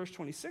pagan. Look at verse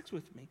 26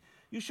 with me.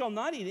 You shall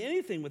not eat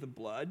anything with the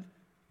blood,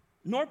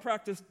 nor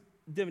practice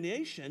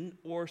divination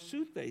or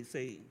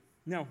soothsaying.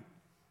 Now,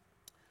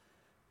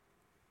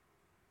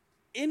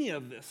 any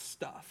of this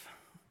stuff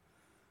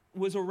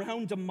was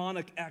around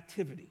demonic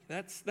activity.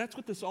 That's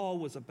what this all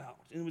was about.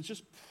 And it was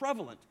just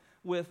prevalent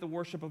with the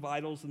worship of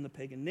idols in the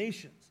pagan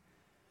nations.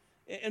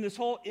 And this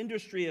whole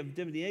industry of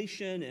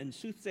divination and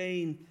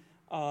soothsaying,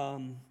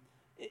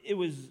 it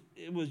was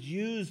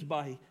used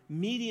by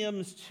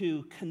mediums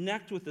to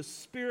connect with the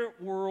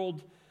spirit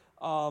world.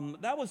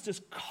 That was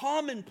just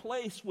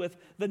commonplace with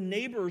the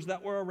neighbors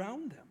that were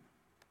around them,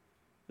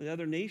 the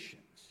other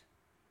nations.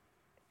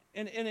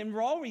 And in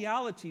raw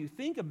reality, you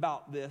think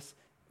about this,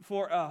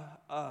 for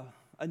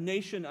a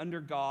nation under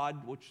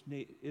God, which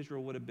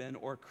Israel would have been,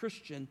 or a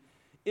Christian,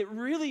 it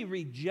really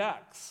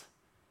rejects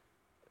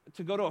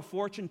to go to a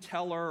fortune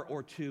teller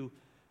or to,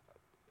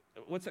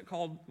 what's it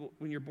called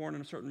when you're born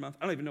in a certain month?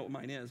 I don't even know what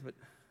mine is, but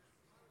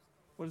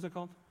what is it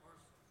called?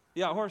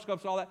 Yeah,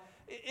 horoscopes, all that.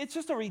 It's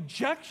just a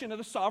rejection of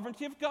the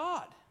sovereignty of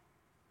God.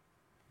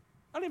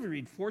 I don't even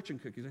read fortune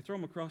cookies. I throw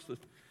them across the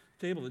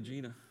table to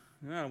Gina.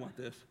 I don't want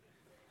this.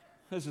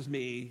 This is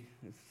me.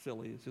 It's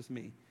silly. It's just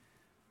me.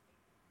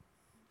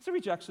 It's a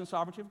rejection of the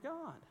sovereignty of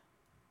God.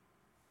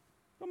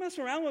 Don't mess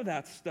around with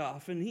that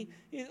stuff. And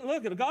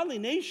look, at a godly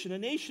nation, a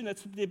nation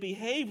that's to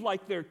behave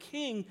like their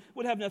king,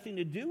 would have nothing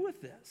to do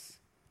with this.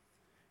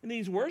 And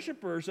these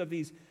worshipers of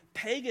these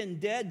pagan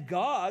dead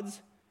gods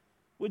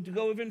would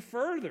go even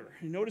further.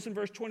 You notice in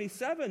verse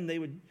 27, they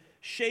would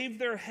shave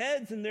their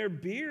heads and their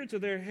beards or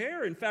their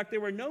hair. In fact, they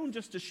were known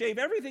just to shave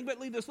everything but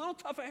leave this little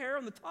tuft of hair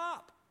on the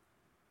top.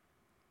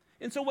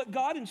 And so what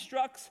God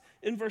instructs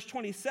in verse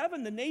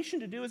 27 the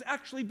nation to do is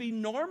actually be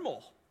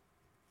normal.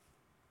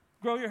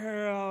 Grow your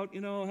hair out,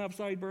 have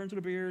sideburns and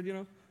a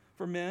beard,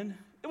 for men.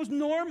 It was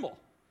normal.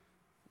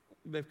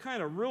 They've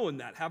kind of ruined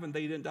that, haven't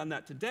they? Done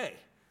that today.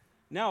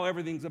 Now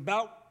everything's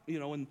about,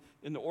 in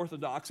the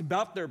Orthodox,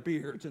 about their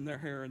beards and their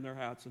hair and their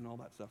hats and all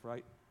that stuff,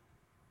 right?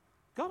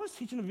 God was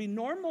teaching them to be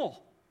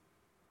normal.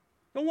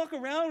 Don't walk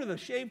around with a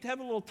shaved head,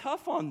 a little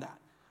tuft on that.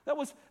 That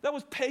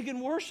was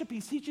pagan worship.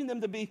 He's teaching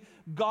them to be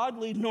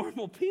godly,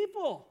 normal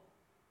people.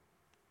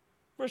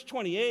 Verse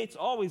 28 is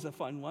always a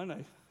fun one.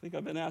 I think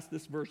I've been asked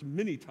this verse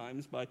many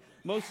times by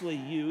mostly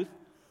youth.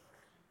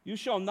 You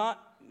shall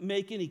not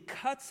make any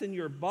cuts in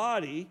your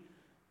body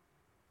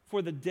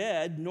for the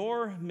dead,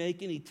 nor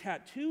make any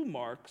tattoo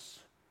marks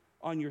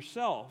on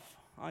yourself.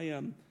 I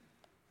am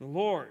the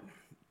Lord.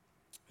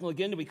 Well,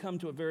 again, we come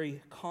to a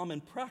very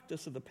common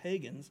practice of the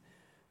pagans,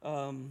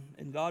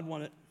 and God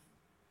wanted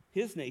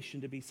his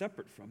nation to be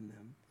separate from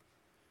them.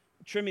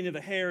 Trimming of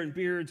the hair and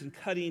beards and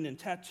cutting and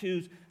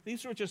tattoos,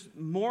 these were just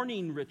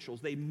mourning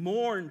rituals. They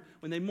mourned,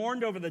 when they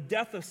mourned over the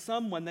death of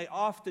someone, they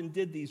often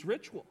did these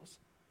rituals.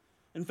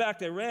 In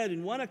fact, I read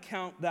in one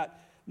account that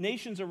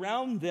nations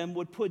around them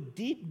would put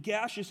deep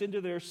gashes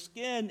into their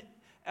skin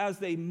as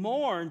they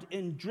mourned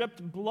and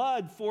dripped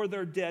blood for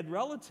their dead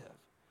relative.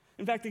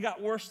 In fact, it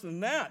got worse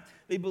than that.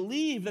 They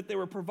believed that they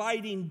were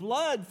providing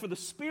blood for the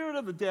spirit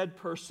of the dead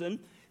person,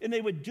 and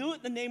they would do it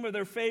in the name of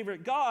their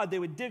favorite god. They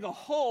would dig a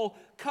hole,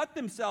 cut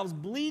themselves,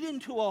 bleed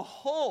into a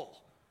hole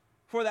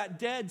for that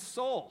dead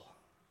soul.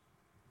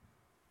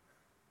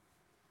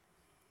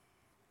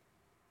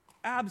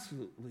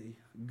 Absolutely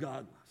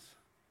godless.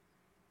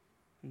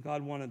 And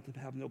God wanted to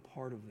have no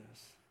part of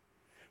this.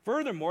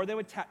 Furthermore, they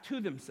would tattoo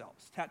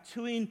themselves.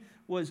 Tattooing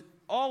was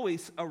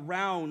always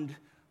around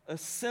a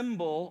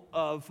symbol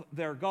of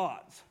their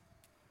gods.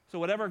 So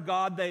whatever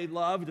god they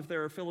loved, if they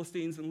were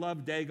Philistines and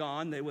loved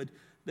Dagon, they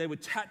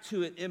would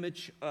tattoo an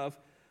image of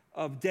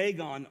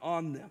Dagon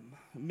on them.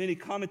 Many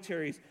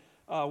commentaries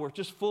were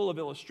just full of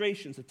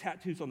illustrations of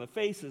tattoos on the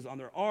faces, on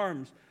their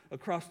arms,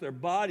 across their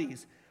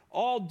bodies,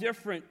 all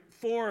different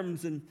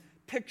forms and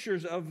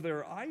pictures of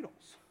their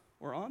idols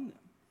were on them.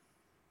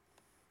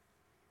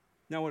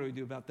 Now what do we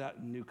do about that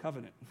in the New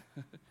Covenant?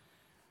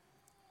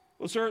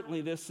 Well, certainly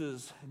this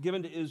is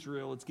given to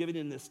Israel. It's given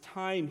in this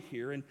time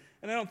here, and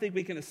I don't think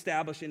we can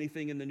establish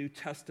anything in the New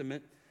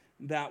Testament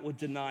that would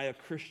deny a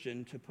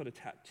Christian to put a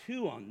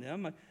tattoo on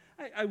them.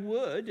 I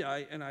would,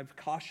 and I've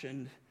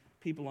cautioned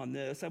people on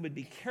this, I would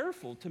be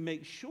careful to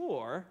make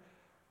sure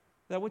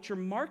that what you're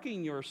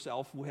marking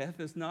yourself with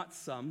is not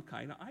some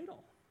kind of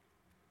idol.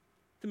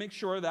 To make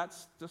sure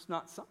that's just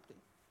not something.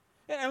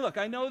 And look,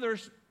 I know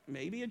there's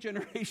maybe a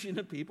generation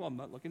of people, I'm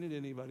not looking at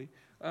anybody,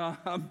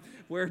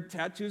 where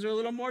tattoos are a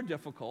little more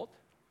difficult.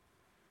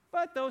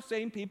 But those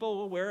same people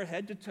will wear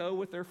head to toe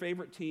with their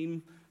favorite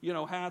team,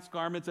 hats,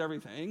 garments,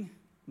 everything.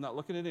 I'm not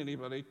looking at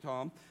anybody,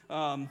 Tom.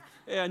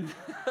 And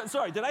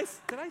sorry, did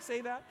I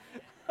say that?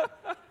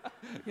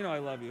 I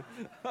love you.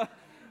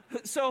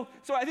 So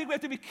I think we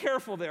have to be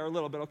careful there a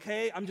little bit,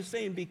 okay? I'm just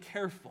saying be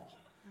careful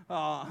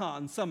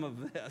on some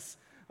of this.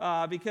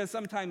 Because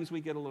sometimes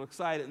we get a little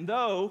excited. And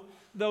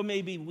though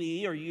maybe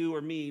we or you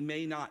or me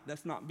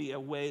that's not be a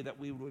way that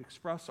we would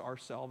express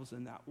ourselves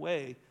in that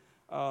way,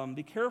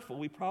 be careful.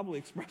 We probably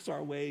express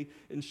our way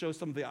and show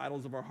some of the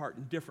idols of our heart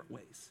in different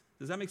ways.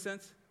 Does that make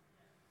sense?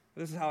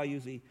 This is how I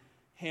usually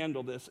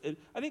handle this.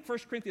 I think 1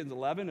 Corinthians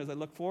 11, as I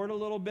look forward a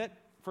little bit,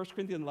 1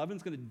 Corinthians 11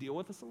 is going to deal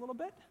with this a little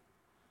bit.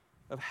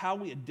 of how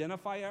we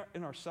identify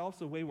in ourselves,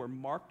 the way we're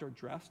marked or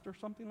dressed or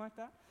something like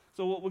that.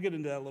 So we'll get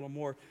into that a little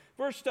more.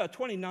 Verse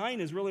 29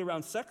 is really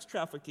around sex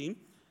trafficking.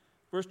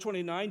 Verse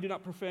 29, do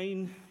not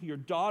profane your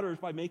daughters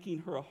by making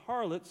her a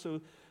harlot,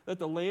 so that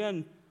the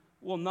land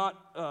will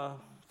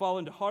not fall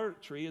into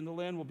harlotry, and the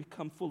land will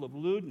become full of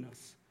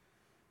lewdness.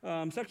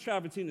 Sex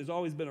trafficking has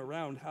always been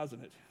around,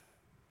 hasn't it?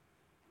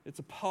 It's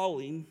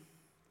appalling.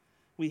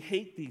 We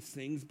hate these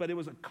things, but it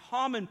was a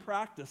common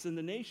practice in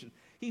the nation.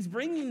 He's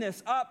bringing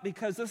this up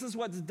because this is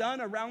what's done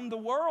around the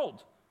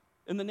world.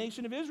 In the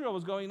nation of Israel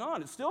was going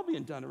on. It's still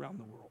being done around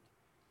the world.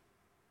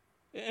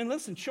 And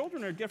listen,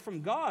 children are a gift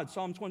from God.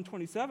 Psalms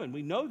 127,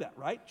 we know that,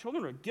 right?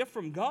 Children are a gift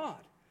from God.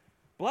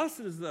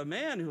 Blessed is the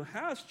man who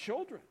has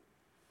children,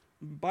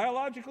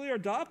 biologically or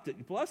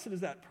adopted. Blessed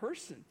is that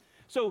person.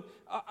 So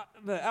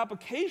the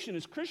application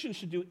is Christians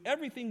should do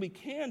everything we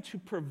can to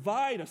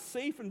provide a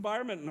safe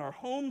environment in our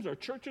homes, our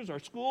churches, our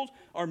schools,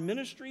 our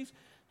ministries.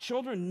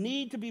 Children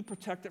need to be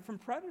protected from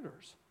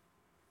predators.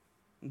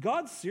 And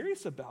God's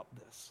serious about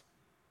this.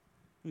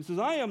 He says,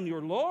 I am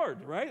your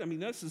Lord, right? I mean,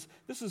 this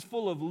is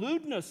full of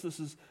lewdness. This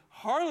is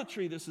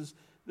harlotry. This is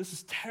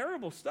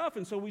terrible stuff.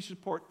 And so we should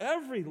support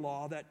every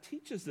law that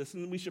teaches this.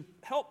 And we should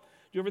help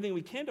do everything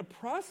we can to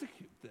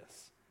prosecute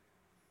this.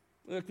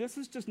 Look, this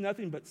is just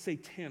nothing but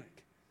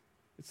satanic.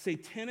 It's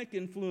satanic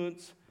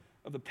influence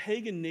of the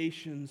pagan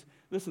nations.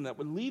 Listen, that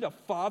would lead a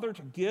father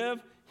to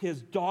give his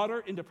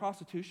daughter into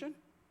prostitution.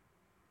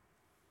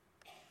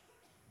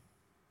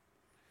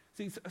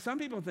 See, some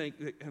people think,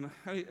 and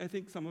I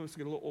think some of us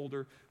get a little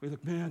older, we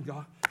think, man,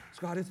 God,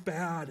 it's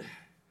bad.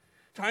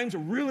 Times are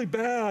really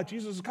bad.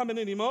 Jesus is coming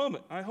any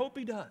moment. I hope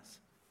he does.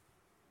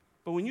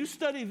 But when you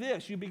study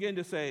this, you begin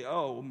to say,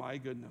 oh, my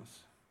goodness.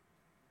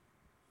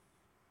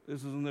 This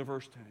is in the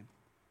verse 10.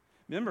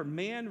 Remember,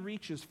 man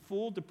reaches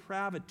full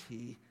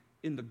depravity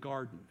in the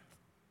garden.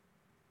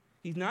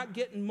 He's not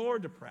getting more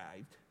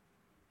depraved.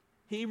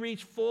 He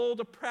reached full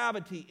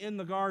depravity in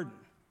the garden.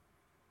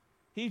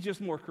 He's just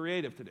more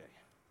creative today.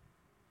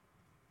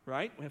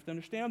 Right? We have to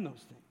understand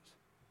those things.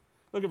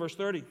 Look at verse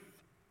 30.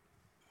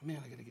 Man,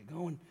 I got to get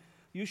going.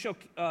 You shall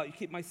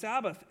keep my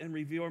Sabbath and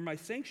revere my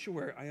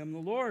sanctuary. I am the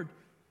Lord.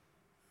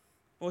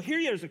 Well,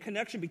 here there's a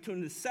connection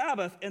between the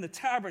Sabbath and the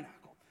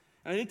tabernacle.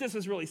 And I think this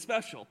is really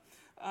special.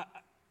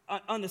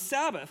 On the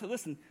Sabbath,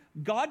 listen,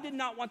 God did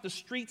not want the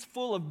streets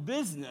full of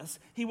business.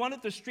 He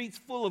wanted the streets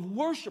full of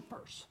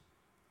worshipers.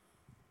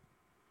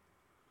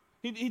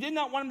 He did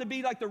not want them to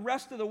be like the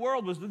rest of the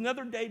world. It was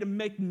another day to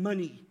make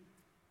money.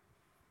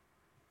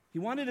 He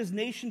wanted his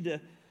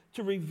nation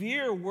to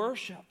revere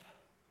worship.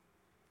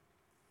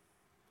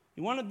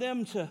 He wanted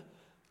them to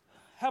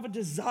have a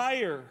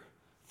desire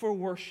for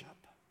worship.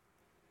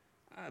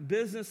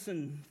 Business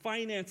and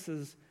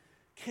finances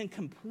can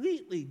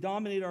completely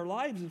dominate our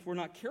lives if we're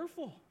not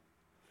careful.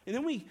 And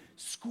then we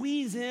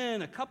squeeze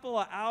in a couple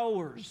of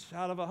hours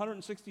out of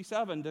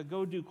 167 to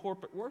go do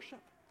corporate worship.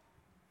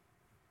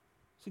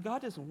 See,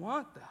 God doesn't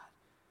want that.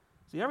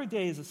 See, every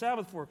day is a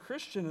Sabbath for a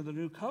Christian of the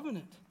new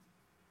covenant.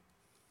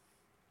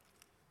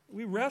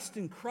 We rest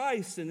in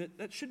Christ, and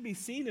that should be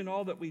seen in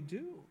all that we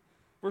do.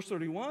 Verse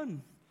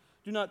 31,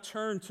 do not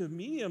turn to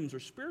mediums or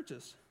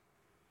spiritists.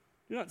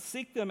 Do not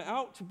seek them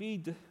out to be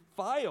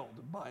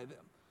defiled by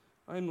them.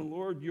 I am the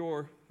Lord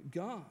your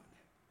God.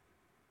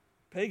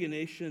 Pagan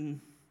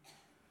nation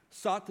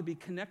sought to be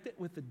connected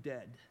with the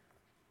dead.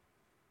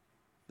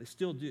 They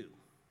still do.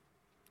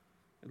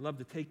 I'd love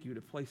to take you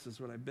to places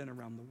where I've been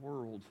around the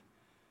world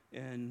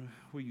and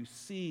where you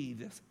see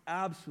this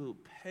absolute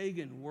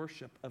pagan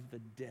worship of the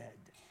dead.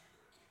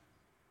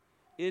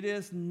 It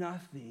is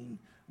nothing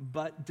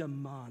but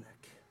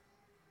demonic.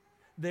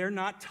 They're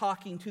not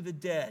talking to the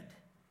dead.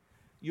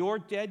 Your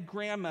dead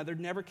grandmother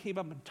never came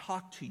up and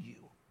talked to you.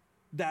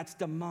 That's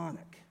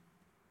demonic.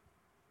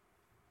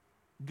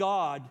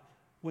 God,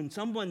 when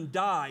someone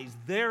dies,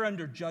 they're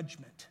under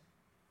judgment.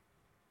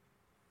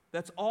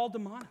 That's all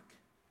demonic.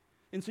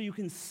 And so you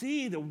can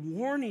see the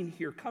warning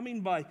here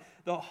coming by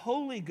the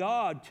holy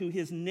God to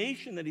his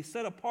nation that he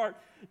set apart.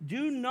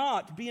 Do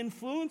not be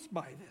influenced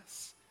by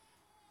this.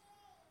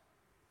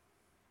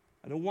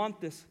 I don't want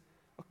this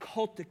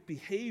occultic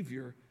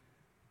behavior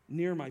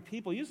near my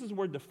people. He uses the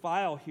word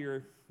defile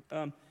here.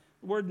 The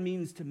word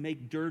means to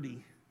make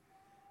dirty.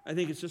 I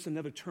think it's just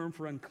another term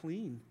for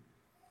unclean.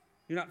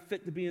 You're not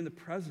fit to be in the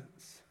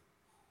presence.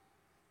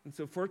 And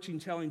so fortune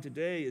telling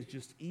today is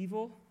just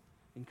evil,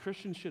 and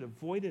Christians should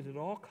avoid it at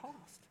all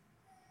costs.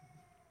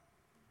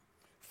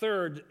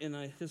 Third,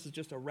 and this is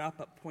just a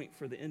wrap-up point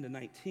for the end of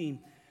 19,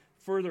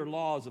 further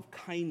laws of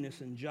kindness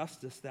and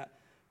justice that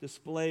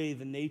display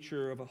the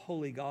nature of a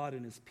holy God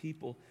and his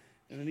people.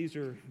 And these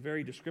are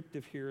very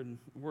descriptive here and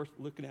worth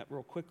looking at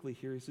real quickly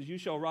here. He says, you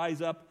shall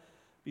rise up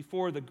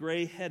before the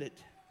gray-headed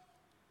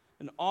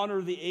and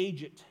honor the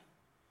aged.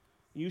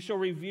 You shall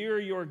revere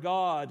your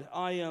God.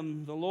 I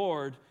am the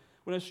Lord.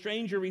 When a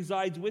stranger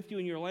resides with you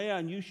in your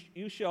land,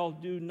 you shall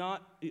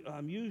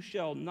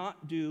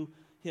not do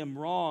him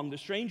wrong. The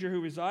stranger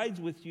who resides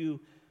with you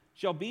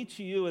shall be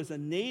to you as a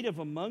native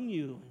among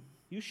you.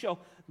 You shall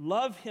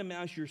love him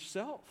as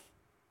yourself.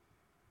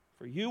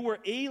 For you were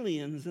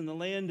aliens in the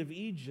land of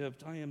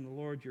Egypt. I am the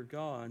Lord your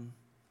God.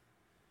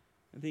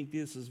 I think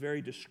this is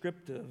very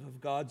descriptive of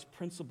God's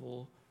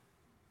principle,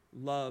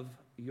 love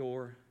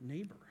your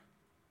neighbor.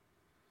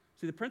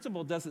 See, the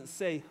principle doesn't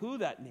say who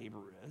that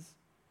neighbor is.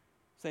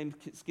 Same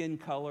skin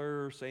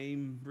color,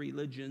 same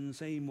religion,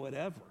 same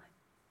whatever.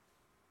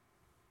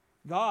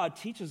 God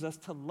teaches us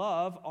to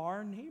love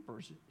our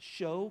neighbors,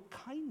 show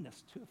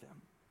kindness to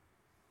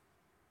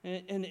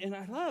them. And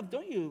I love,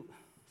 don't you,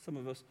 some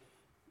of us,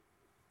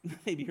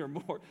 maybe you're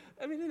more,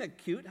 I mean, isn't that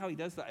cute how he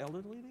does the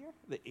elderly there,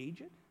 the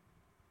aged?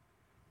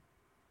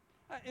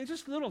 And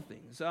just little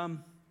things.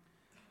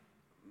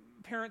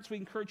 Parents, we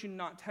encourage you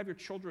not to have your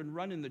children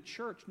run in the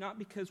church, not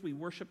because we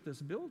worship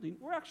this building.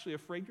 We're actually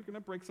afraid you're going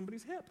to break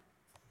somebody's hip.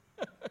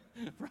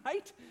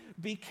 Right?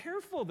 Be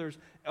careful. There's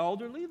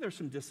elderly, there's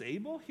some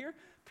disabled here.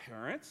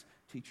 Parents,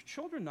 teach your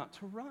children not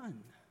to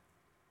run.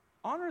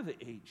 Honor the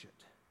aged.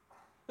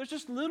 There's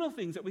just little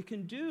things that we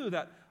can do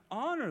that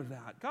honor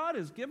that. God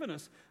has given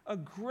us a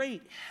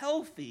great,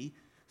 healthy,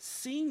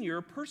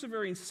 senior,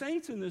 persevering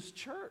saints in this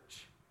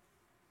church.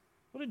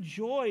 What a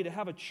joy to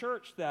have a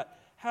church that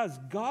has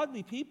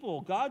godly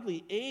people,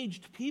 godly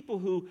aged people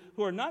who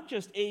are not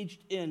just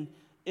aged in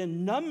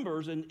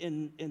numbers and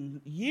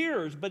in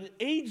years, but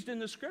aged in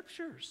the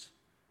Scriptures.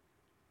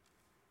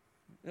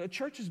 The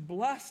church is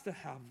blessed to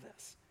have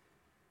this.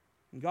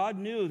 And God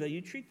knew that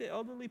you treat the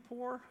elderly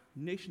poor,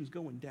 the nation's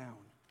going down.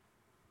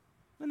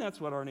 And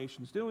that's what our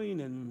nation's doing,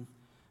 and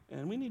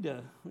we need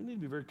to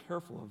be very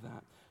careful of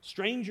that.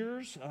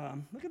 Strangers,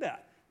 look at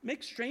that.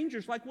 Make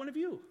strangers like one of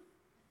you.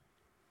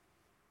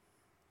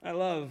 I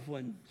love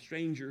when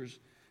strangers,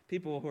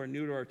 people who are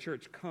new to our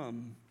church,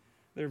 come.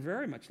 They're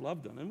very much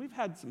loved on. And we've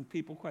had some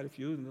people, quite a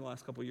few in the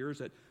last couple of years,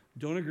 that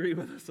don't agree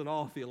with us at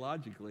all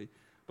theologically,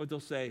 but they'll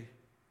say,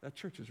 that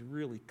church was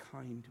really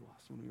kind to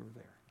us when we were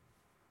there.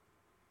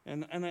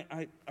 And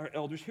our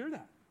elders hear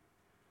that.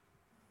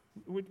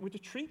 We're to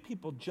treat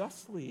people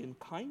justly and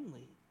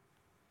kindly.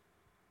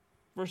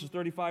 Verses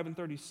 35 and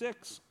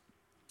 36,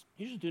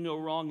 you should do no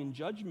wrong in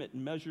judgment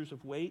in measures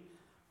of weight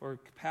or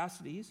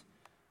capacities.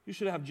 You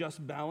should have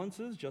just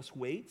balances, just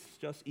weights,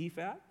 just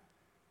ephah,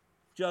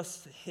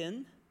 just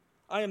hin.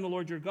 I am the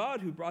Lord your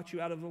God who brought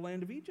you out of the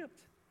land of Egypt.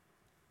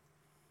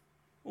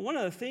 Well, one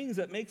of the things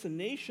that makes a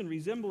nation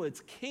resemble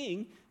its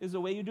king is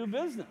the way you do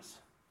business.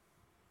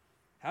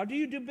 How do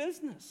you do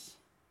business?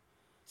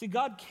 See,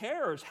 God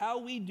cares how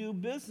we do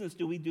business.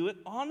 Do we do it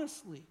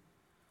honestly?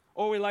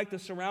 Or we like the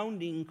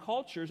surrounding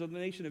cultures of the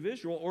nation of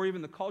Israel, or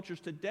even the cultures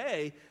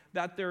today,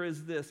 that there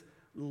is this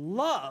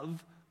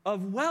love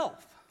of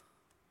wealth.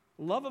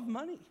 Love of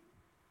money,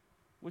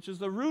 which is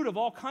the root of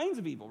all kinds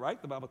of evil, right?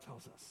 The Bible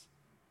tells us.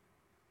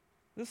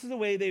 This is the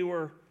way they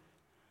were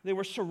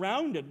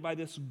surrounded by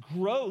this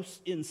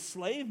gross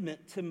enslavement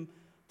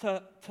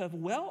to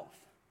wealth.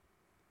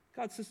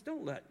 God says,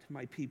 don't let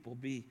my people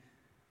be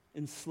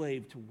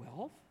enslaved to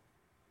wealth.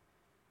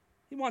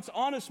 He wants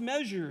honest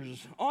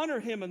measures.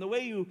 Honor him in the way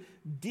you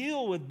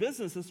deal with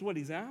business. This is what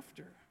he's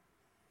after.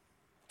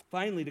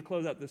 Finally, to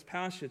close out this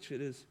passage,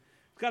 it's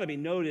got to be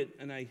noted,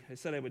 and I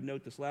said I would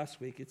note this last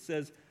week. It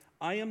says,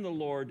 I am the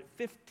Lord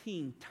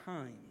 15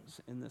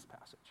 times in this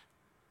passage.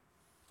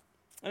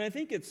 And I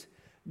think it's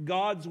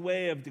God's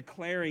way of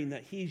declaring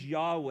that he's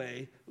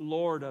Yahweh,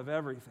 Lord of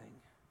everything.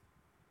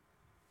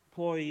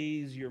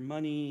 Employees, your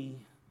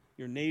money,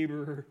 your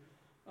neighbor,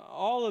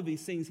 all of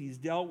these things he's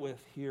dealt with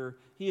here,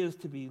 he is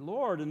to be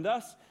Lord. And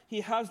thus,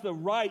 he has the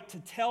right to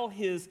tell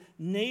his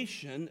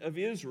nation of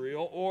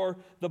Israel, or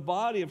the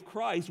body of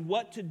Christ,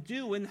 what to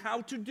do and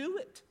how to do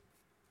it.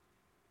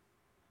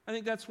 I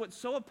think that's what's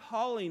so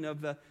appalling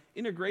of the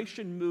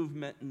integration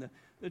movement and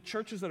the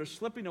churches that are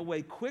slipping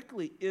away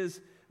quickly is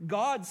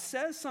God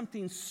says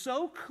something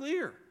so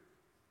clear,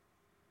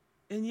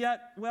 and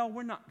yet, well,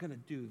 we're not going to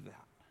do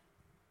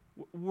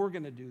that. We're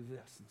going to do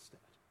this instead.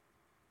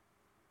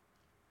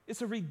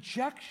 It's a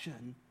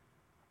rejection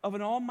of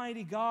an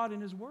almighty God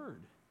and his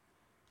word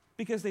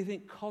because they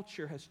think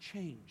culture has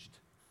changed.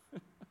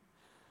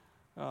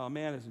 Oh,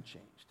 man hasn't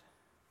changed.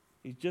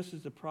 He's just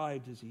as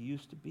deprived as he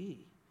used to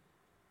be.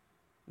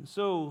 And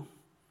so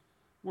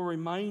we're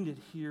reminded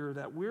here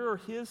that we're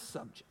his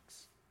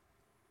subjects.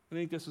 I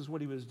think this is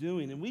what he was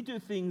doing. And we do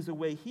things the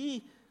way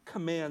he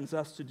commands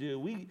us to do.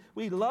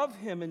 We love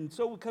him, and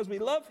so because we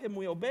love him,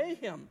 we obey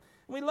him.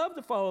 And we love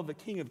to follow the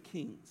King of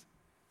Kings.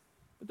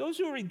 But those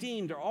who are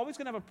redeemed are always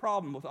going to have a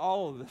problem with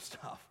all of this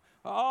stuff.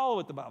 All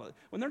with the Bible.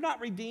 When they're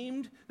not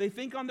redeemed, they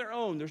think on their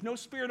own. There's no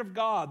Spirit of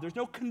God. There's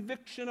no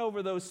conviction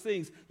over those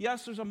things.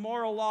 Yes, there's a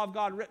moral law of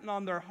God written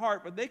on their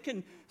heart, but they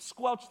can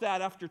squelch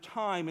that after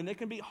time, and they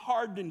can be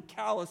hardened and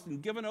calloused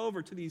and given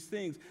over to these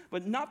things.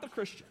 But not the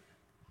Christian.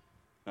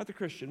 Not the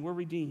Christian. We're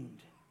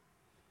redeemed.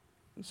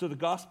 And so the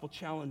gospel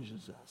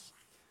challenges us.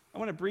 I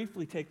want to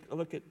briefly take a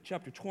look at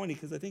chapter 20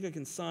 because I think I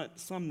can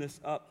sum this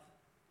up.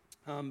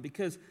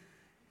 Because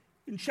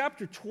in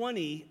chapter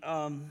 20,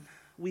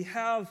 we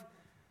have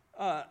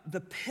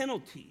the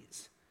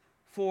penalties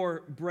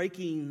for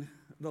breaking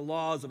the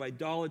laws of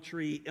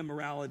idolatry,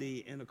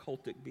 immorality, and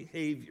occultic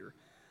behavior.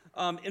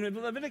 In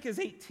Leviticus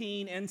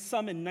 18 and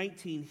some in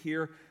 19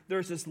 here,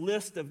 there's this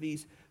list of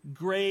these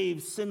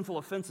grave sinful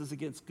offenses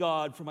against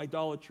God, from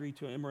idolatry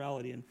to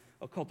immorality and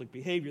occultic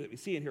behavior that we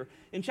see in here.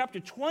 In chapter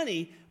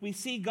 20, we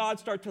see God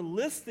start to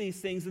list these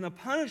things and the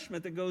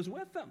punishment that goes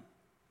with them.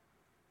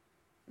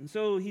 And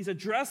so he's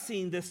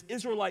addressing this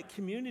Israelite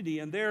community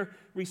and their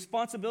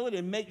responsibility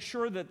to make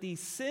sure that these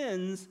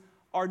sins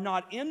are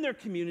not in their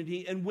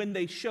community, and when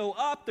they show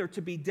up, they're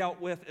to be dealt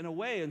with in a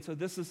way. And so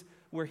this is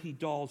where he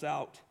dolls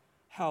out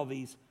how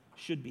these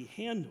should be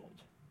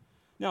handled.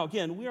 Now,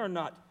 again, we are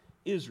not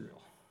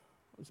Israel.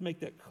 Let's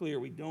make that clear.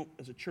 We don't,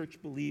 as a church,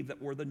 believe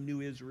that we're the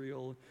new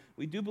Israel.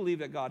 We do believe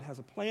that God has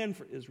a plan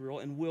for Israel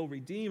and will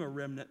redeem a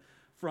remnant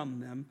from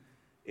them,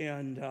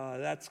 and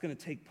that's going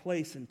to take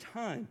place in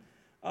time.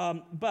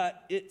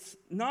 But it's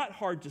not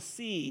hard to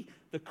see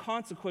the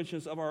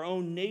consequences of our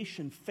own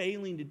nation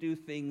failing to do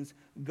things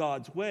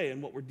God's way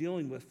and what we're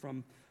dealing with,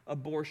 from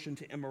abortion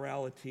to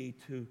immorality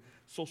to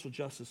social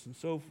justice and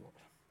so forth.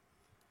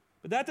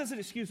 But that doesn't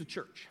excuse the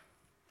church.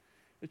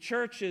 The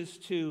church is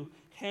to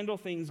handle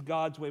things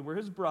God's way. We're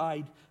his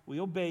bride. We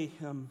obey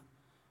him,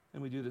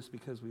 and we do this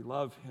because we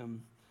love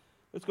him.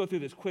 Let's go through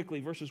this quickly,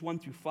 verses 1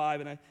 through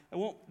 5, and I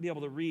won't be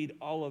able to read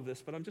all of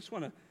this, but I just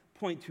want to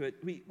point to it.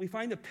 We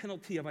find the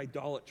penalty of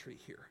idolatry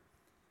here.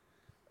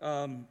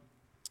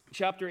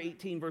 Chapter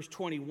 18, verse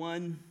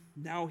 21,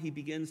 now he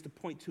begins to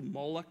point to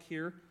Moloch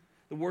here.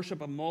 The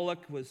worship of Moloch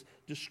was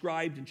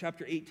described in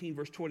chapter 18,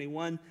 verse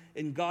 21,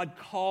 and God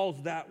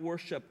calls that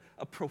worship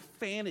a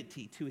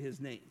profanity to his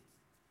name.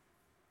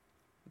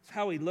 That's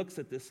how he looks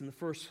at this in the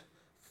first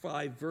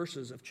 5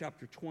 verses of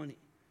chapter 20.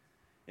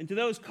 And to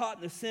those caught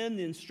in the sin,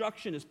 the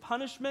instruction is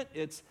punishment.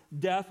 It's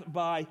death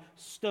by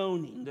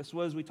stoning. This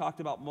was, we talked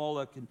about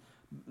Moloch, and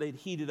they'd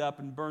heat it up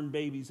and burn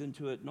babies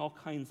into it and all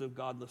kinds of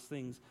godless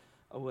things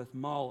with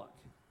Moloch.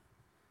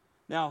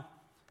 Now,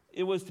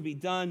 it was to be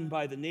done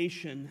by the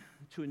nation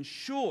to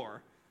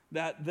ensure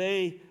that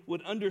they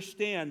would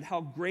understand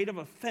how great of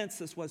offense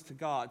this was to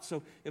God.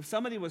 So if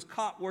somebody was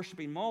caught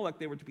worshiping Moloch,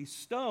 they were to be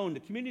stoned.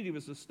 The community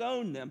was to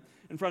stone them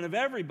in front of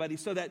everybody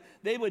so that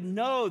they would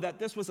know that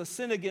this was a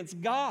sin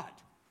against God.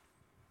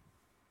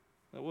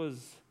 That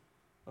was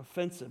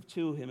offensive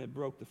to him. It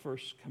broke the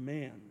first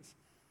commands.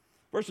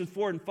 Verses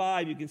 4 and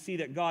 5, you can see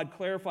that God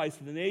clarifies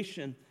to the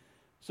nation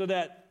so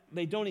that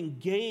they don't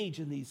engage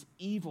in these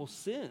evil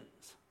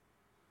sins.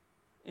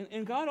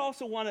 And God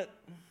also wanted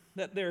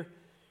that there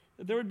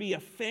would be a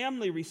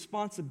family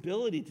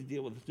responsibility to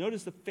deal with this.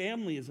 Notice the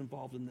family is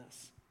involved in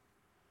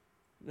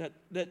this.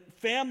 That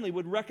family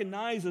would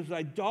recognize there's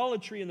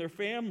idolatry in their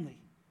family.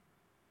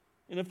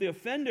 And if the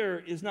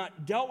offender is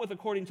not dealt with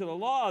according to the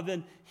law,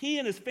 then he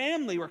and his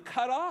family were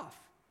cut off,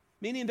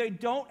 meaning they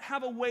don't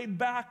have a way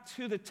back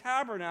to the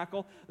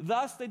tabernacle.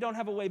 Thus, they don't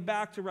have a way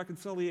back to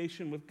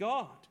reconciliation with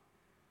God.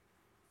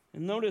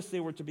 And notice they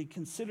were to be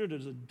considered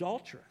as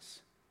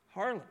adulterous,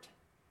 harlot.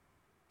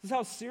 This is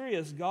how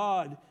serious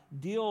God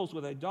deals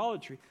with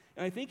idolatry.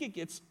 And I think it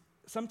gets,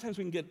 sometimes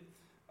we can get,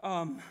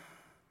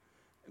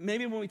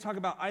 maybe when we talk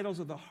about idols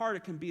of the heart,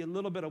 it can be a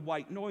little bit of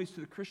white noise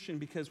to the Christian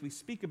because we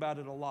speak about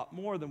it a lot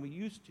more than we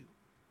used to.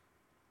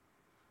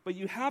 But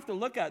you have to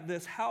look at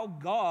this, how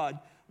God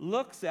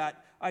looks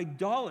at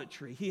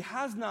idolatry. He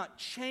has not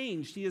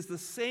changed. He is the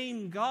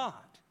same God.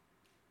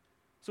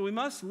 So we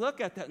must look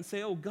at that and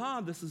say, oh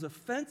God, this is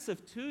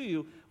offensive to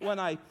you when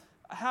I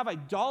have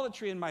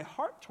idolatry in my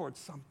heart towards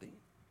something.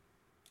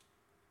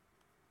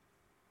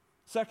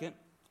 Second,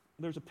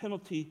 there's a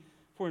penalty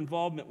for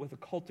involvement with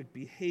occultic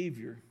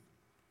behavior.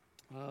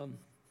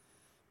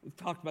 We've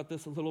talked about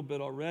this a little bit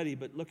already,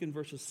 but look in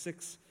verses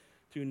 6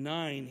 through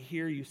 9.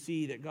 Here you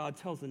see that God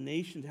tells the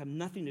nation to have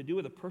nothing to do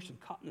with a person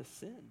caught in a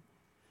sin.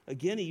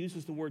 Again, he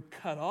uses the word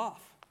cut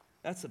off.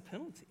 That's a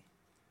penalty.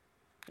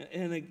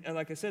 And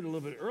like I said a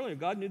little bit earlier,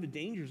 God knew the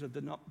dangers of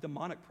the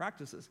demonic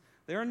practices.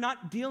 They are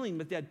not dealing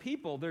with dead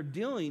people. They're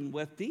dealing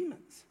with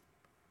demons.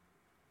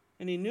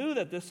 And he knew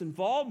that this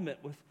involvement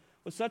with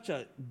such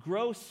a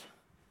gross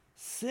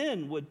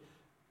sin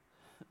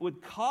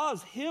would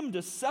cause him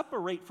to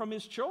separate from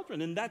his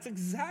children. And that's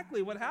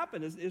exactly what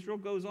happened as Israel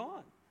goes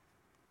on.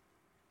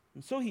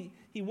 And so he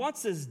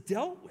wants this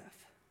dealt with.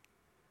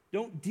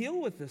 Don't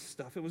deal with this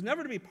stuff. It was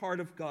never to be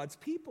part of God's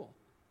people.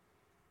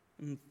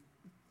 And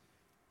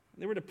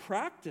they were to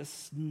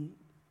practice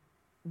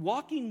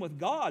walking with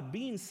God,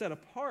 being set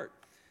apart.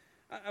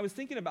 I was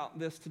thinking about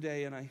this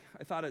today, and I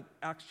thought of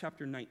Acts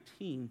chapter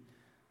 19.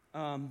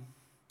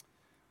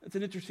 It's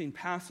an interesting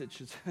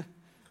passage.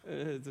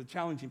 It's a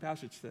challenging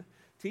passage to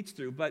teach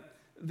through. But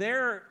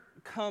there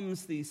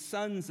comes the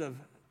sons of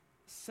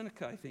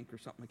Seneca, I think, or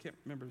something. I can't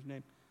remember his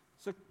name.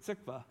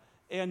 Sikva.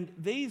 And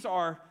these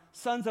are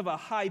sons of a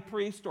high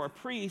priest or a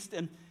priest.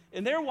 And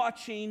they're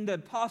watching the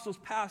apostles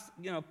cast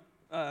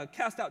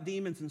out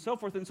demons and so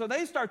forth. And so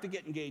they start to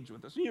get engaged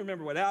with us. And you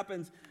remember what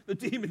happens. The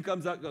demon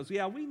comes out and goes,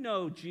 yeah, we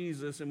know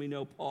Jesus and we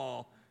know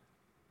Paul.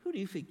 Who do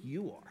you think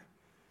you are?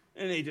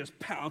 And they just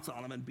pounce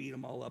on them and beat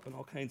them all up, and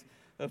all kinds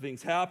of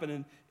things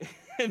happen.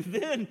 And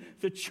then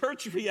the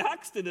church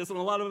reacts to this, and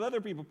a lot of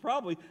other people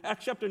probably.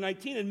 Acts chapter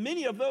 19, and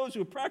many of those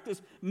who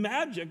practiced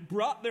magic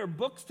brought their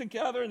books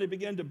together, and they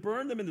began to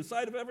burn them in the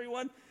sight of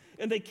everyone.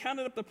 And they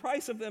counted up the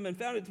price of them and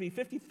found it to be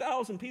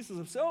 50,000 pieces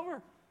of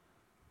silver.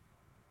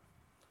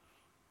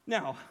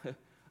 Now, I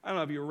don't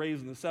know if you were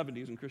raised in the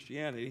 70s in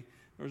Christianity.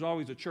 There was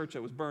always a church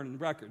that was burning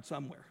records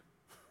somewhere.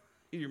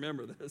 You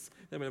remember this.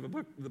 They would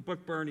have the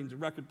book burnings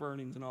and record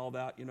burnings and all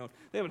that,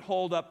 They would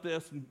hold up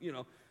this, and,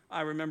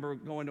 I remember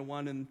going to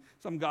one, and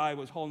some guy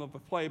was holding up a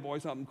Playboy,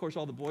 something. Of course,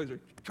 all the boys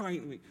are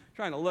trying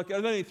to look at it,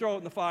 and then they throw it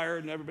in the fire,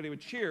 and everybody would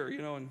cheer,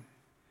 and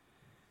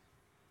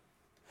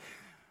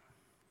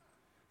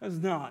that's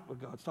not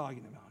what God's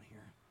talking about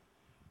here.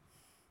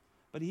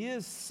 But he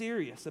is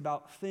serious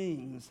about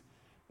things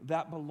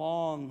that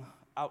belong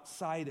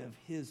outside of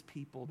his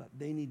people that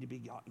they need to be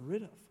gotten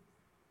rid of.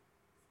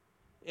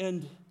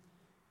 And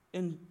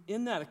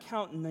in that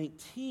account in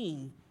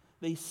 19,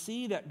 they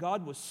see that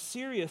God was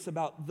serious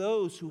about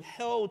those who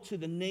held to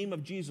the name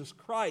of Jesus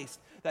Christ,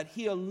 that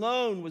he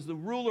alone was the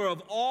ruler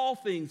of all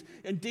things,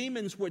 and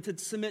demons were to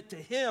submit to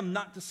him,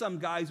 not to some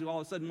guys who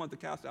all of a sudden want to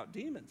cast out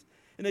demons.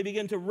 And they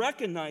begin to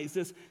recognize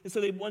this, and so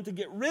they want to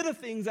get rid of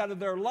things out of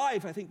their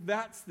life. I think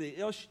that's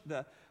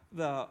the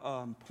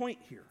point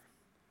here.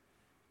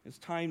 It's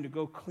time to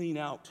go clean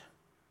out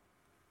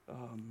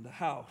the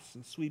house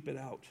and sweep it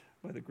out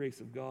by the grace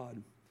of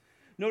God.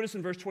 Notice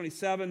in verse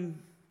 27,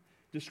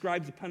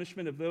 describes the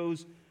punishment of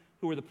those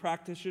who are the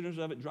practitioners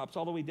of it. Drops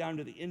all the way down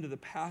to the end of the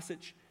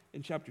passage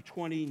in chapter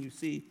 20, and you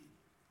see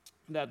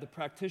that the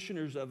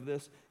practitioners of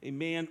this, a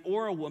man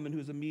or a woman who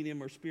is a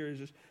medium or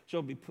spiritist,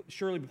 shall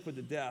surely be put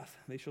to death.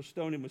 They shall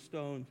stone him with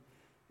stones.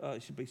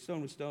 Should be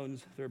stoned with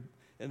stones.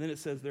 And then it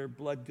says their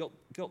blood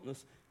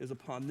guiltness is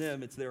upon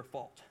them. It's their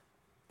fault.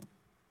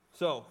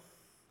 So,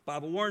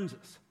 Bible warns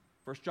us.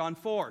 1 John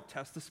 4,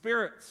 test the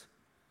spirits,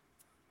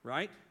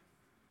 right?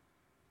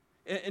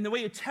 And the way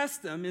you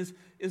test them is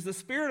the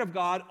Spirit of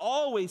God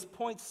always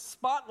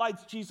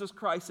spotlights Jesus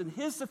Christ and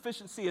his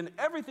sufficiency in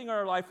everything in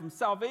our life, from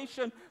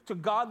salvation to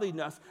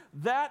godliness.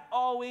 That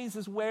always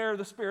is where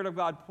the Spirit of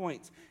God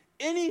points.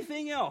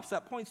 Anything else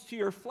that points to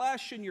your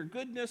flesh and your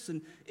goodness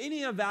and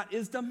any of that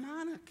is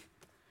demonic.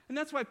 And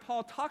that's why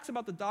Paul talks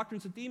about the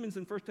doctrines of demons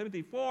in 1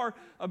 Timothy 4,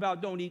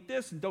 about don't eat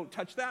this and don't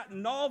touch that,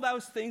 and all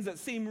those things that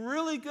seem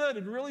really good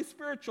and really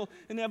spiritual,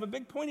 and they have a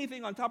big pointy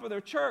thing on top of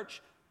their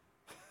church.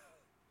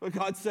 But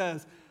God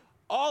says,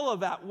 all of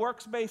that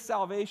works-based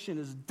salvation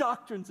is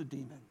doctrines of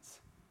demons.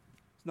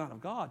 It's not of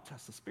God.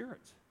 Test the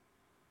Spirit.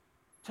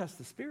 Test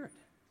the Spirit.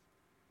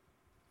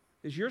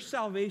 Is your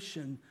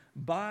salvation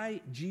by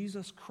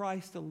Jesus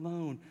Christ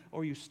alone,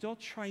 or are you still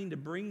trying to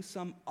bring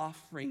some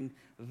offering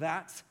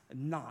that's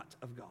not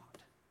of God?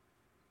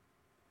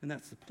 And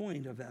that's the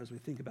point of that as we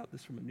think about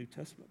this from a New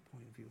Testament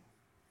point of view.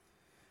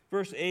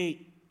 Verse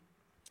 8,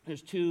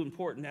 there's two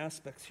important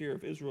aspects here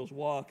of Israel's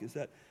walk, is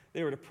that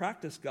they were to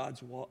practice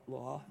God's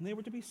law, and they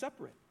were to be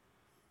separate.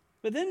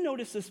 But then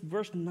notice this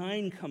verse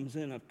 9 comes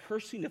in, of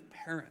cursing of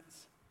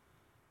parents.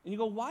 And you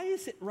go, why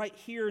is it right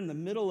here in the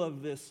middle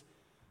of this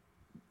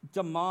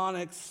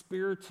demonic,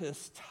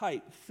 spiritist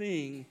type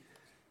thing?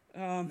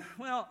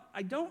 Well,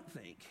 I don't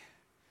think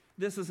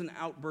this is an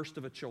outburst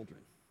of a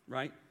children,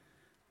 right?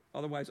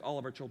 Otherwise, all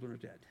of our children are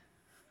dead.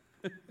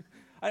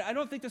 I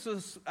don't think this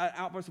is an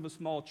outburst of a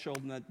small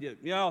children that,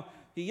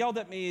 he yelled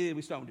at me,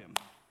 we stoned him,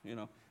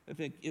 I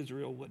think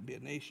Israel would be a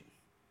nation.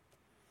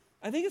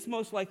 I think it's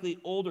most likely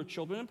older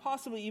children and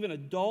possibly even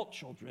adult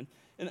children.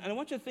 And I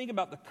want you to think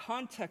about the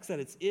context that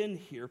it's in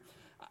here.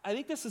 I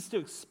think this is to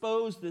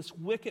expose this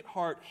wicked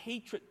heart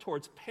hatred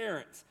towards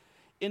parents.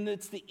 And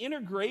it's the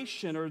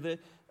integration or the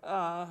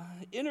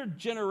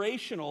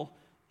intergenerational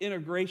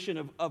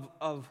integration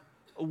of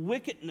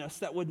wickedness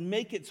that would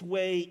make its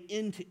way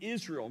into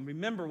Israel. And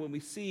remember, when we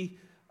see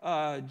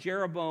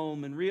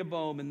Jeroboam and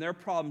Rehoboam and their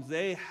problems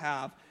they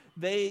have,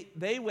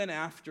 they went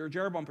after,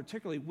 Jeroboam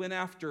particularly, went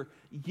after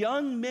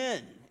young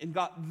men and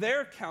got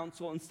their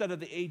counsel instead of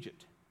the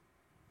aged.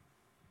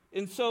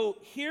 And so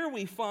here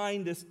we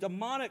find this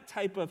demonic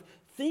type of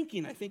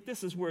thinking. I think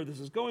this is where this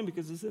is going,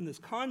 because it's in this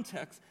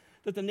context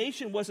that the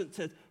nation wasn't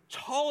to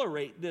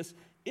tolerate this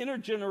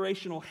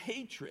intergenerational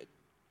hatred.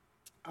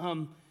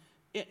 And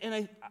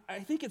I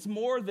think it's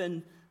more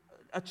than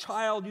a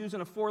child using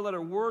a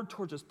four-letter word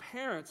towards his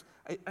parents.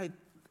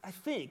 I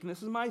think, and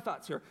this is my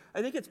thoughts here,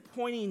 I think it's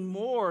pointing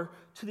more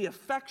to the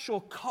effectual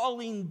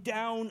calling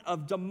down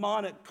of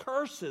demonic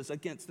curses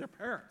against their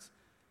parents,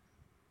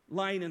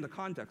 lying in the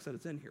context that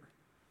it's in here,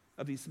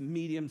 of these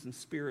mediums and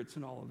spirits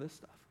and all of this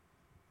stuff.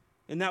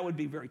 And that would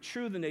be very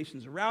true of the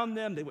nations around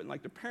them. They wouldn't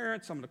like their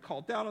parents. I'm going to call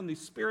down on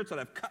these spirits that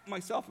I've cut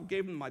myself and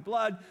gave them my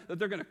blood, that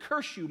they're going to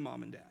curse you,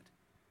 mom and dad.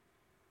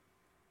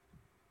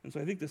 And so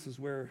I think this is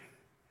where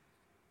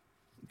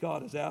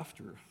God is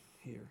after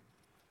here.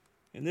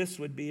 And this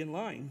would be in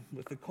line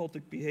with the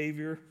cultic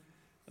behavior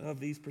of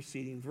these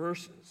preceding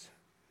verses.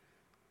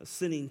 A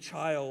sinning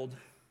child,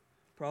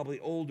 probably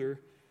older,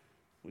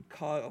 would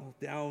call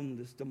down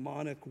this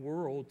demonic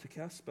world to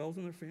cast spells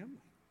on their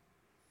family.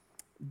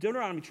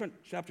 Deuteronomy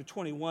chapter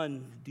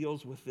 21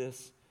 deals with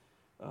this.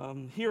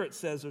 Here it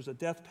says there's a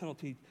death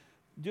penalty.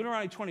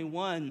 Deuteronomy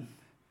 21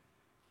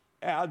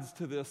 adds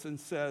to this and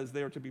says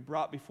they are to be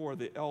brought before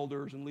the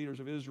elders and leaders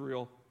of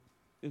Israel.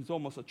 It's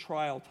almost a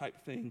trial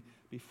type thing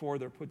before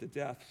they're put to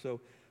death. So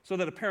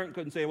that a parent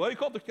couldn't say, well, he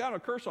called down a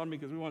curse on me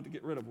because we wanted to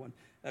get rid of one.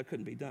 That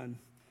couldn't be done.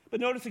 But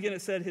notice again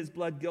it said his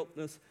blood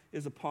guiltness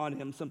is upon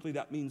him. Simply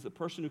that means the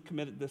person who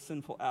committed this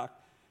sinful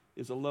act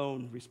is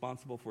alone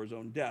responsible for his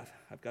own death.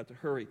 I've got to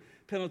hurry.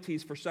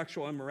 Penalties for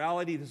sexual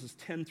immorality. This is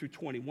 10 through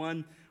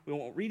 21. We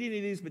won't read any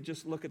of these, but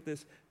just look at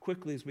this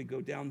quickly as we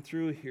go down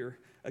through here.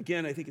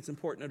 Again, I think it's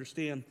important to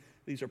understand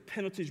these are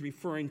penalties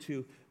referring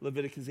to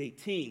Leviticus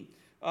 18.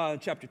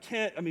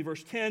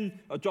 Verse 10,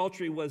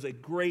 adultery was a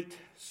great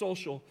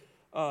social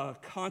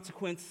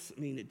consequence.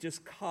 It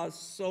just caused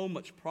so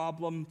much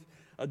problem.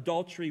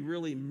 Adultery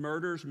really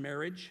murders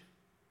marriage.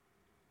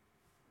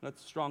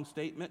 That's a strong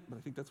statement, but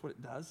I think that's what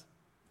it does.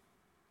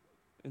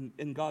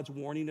 In God's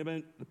warning of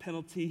it, the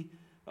penalty,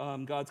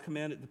 God's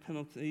commanded the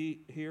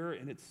penalty here,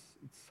 and it's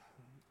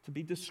to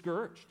be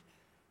discouraged.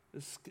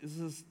 This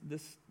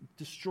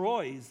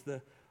destroys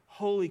the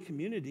holy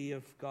community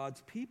of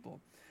God's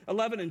people.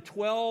 11 and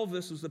 12,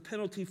 this is the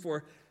penalty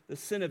for the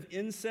sin of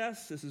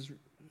incest. This is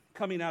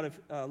coming out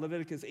of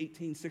Leviticus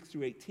 18, 6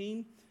 through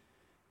 18.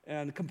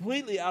 And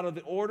completely out of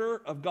the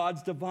order of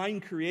God's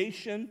divine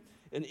creation.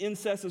 And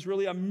incest is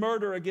really a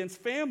murder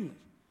against family.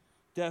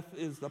 Death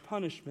is the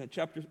punishment.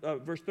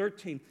 Verse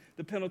 13,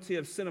 the penalty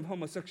of sin of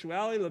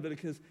homosexuality,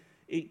 Leviticus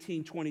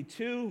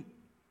 18:22.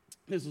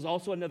 This is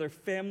also another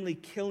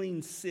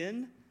family-killing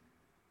sin.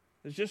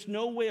 There's just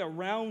no way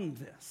around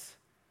this.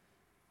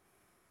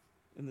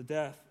 And the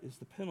death is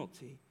the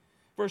penalty.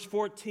 Verse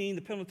 14,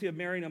 the penalty of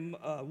marrying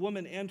a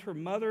woman and her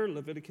mother,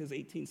 Leviticus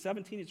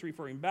 18:17, it's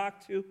referring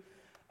back to.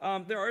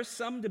 There are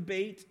some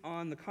debate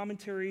on the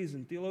commentaries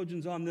and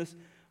theologians on this,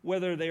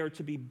 whether they are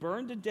to be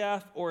burned to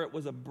death or it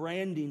was a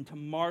branding to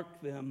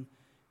mark them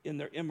in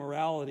their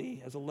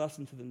immorality as a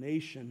lesson to the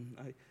nation.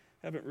 I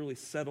haven't really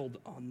settled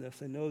on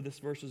this. I know this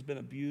verse has been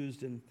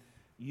abused and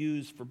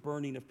used for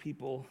burning of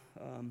people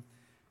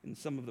in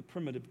some of the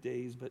primitive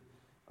days, but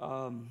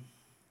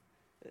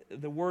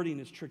the wording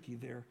is tricky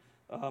there.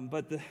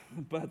 But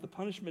the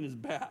punishment is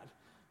bad.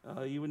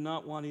 You would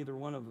not want either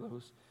one of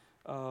those.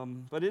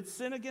 But it's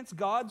sin against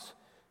God's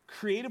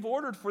creative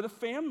order for the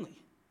family.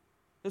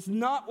 It's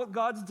not what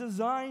God's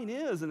design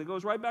is, and it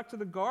goes right back to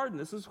the garden.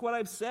 This is what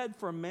I've said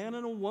for a man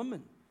and a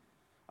woman,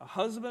 a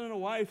husband and a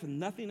wife, and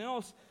nothing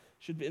else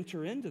should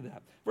enter into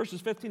that. Verses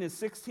 15 and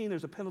 16,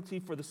 there's a penalty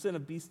for the sin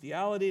of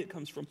bestiality. It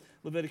comes from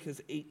Leviticus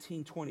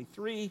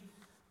 18:23.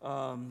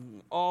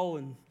 All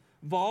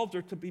involved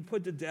are to be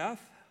put to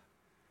death,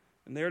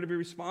 and they're to be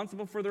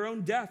responsible for their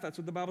own death. That's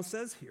what the Bible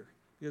says here,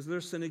 because they're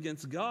sin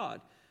against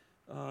God.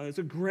 It's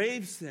a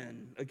grave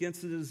sin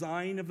against the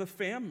design of the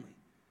family.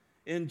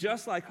 And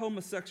just like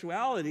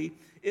homosexuality,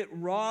 it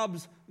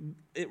robs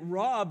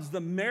the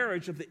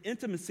marriage of the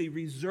intimacy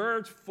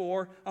reserved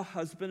for a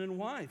husband and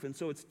wife. And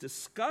so it's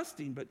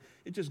disgusting, but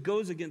it just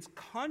goes against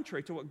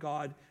contrary to what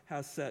God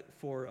has set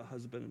for a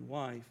husband and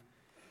wife.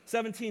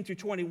 17 through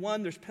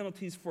 21, there's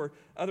penalties for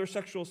other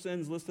sexual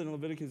sins listed in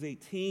Leviticus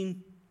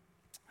 18.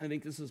 I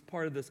think this is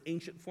part of this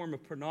ancient form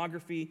of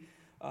pornography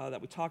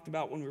that we talked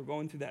about when we were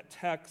going through that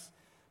text.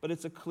 But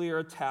it's a clear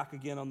attack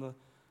again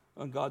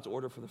on God's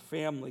order for the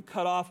family.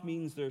 Cut off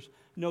means there's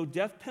no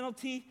death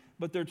penalty,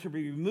 but they're to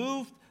be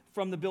removed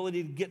from the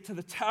ability to get to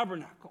the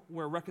tabernacle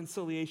where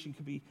reconciliation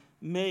could be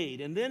made.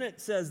 And then it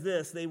says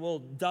this, they will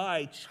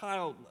die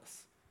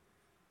childless.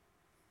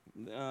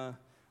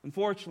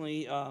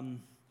 Unfortunately,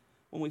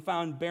 when we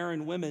found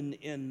barren women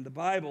in the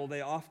Bible,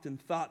 they often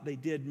thought they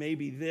did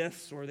maybe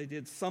this or they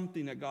did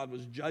something that God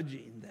was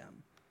judging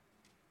them.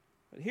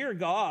 But here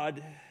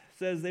God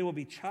says they will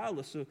be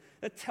childless. So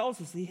that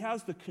tells us he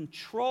has the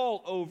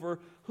control over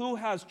who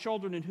has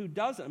children and who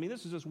doesn't.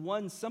 This is just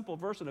one simple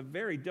verse in a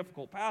very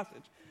difficult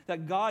passage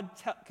that God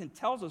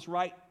tells us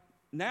right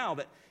now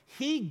that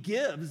he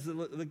gives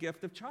the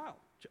gift of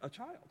a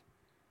child.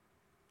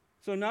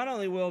 So not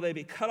only will they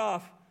be cut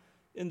off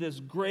in this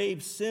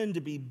grave sin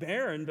to be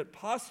barren, but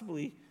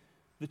possibly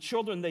the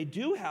children they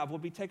do have will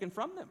be taken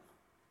from them.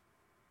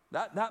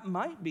 That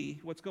might be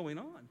what's going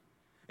on.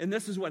 And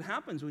this is what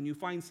happens when you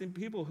find some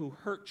people who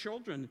hurt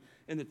children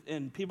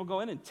and people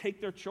go in and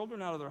take their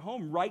children out of their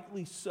home,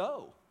 rightly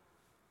so.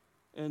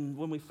 And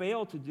when we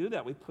fail to do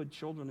that, we put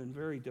children in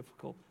very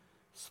difficult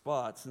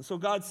spots. And so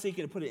God's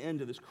seeking to put an end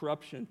to this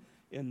corruption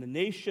in the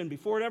nation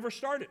before it ever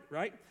started,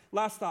 right?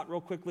 Last thought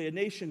real quickly, a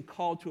nation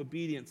called to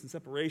obedience and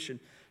separation,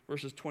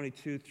 verses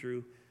 22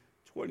 through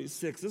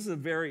 26. This is a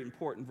very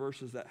important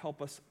verses that help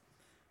us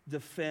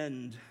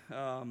defend,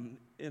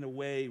 in a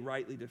way,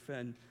 rightly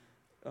defend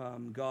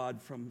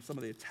God from some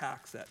of the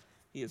attacks that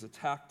he has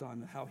attacked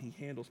on, how he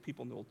handles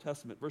people in the Old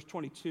Testament. Verse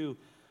 22,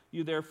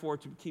 you therefore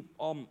to keep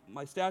all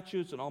my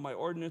statutes and all my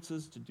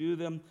ordinances, to do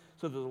them,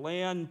 so that the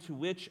land to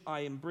which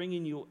I am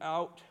bringing you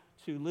out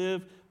to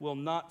live will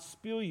not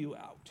spew you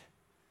out.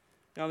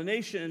 Now, the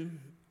nation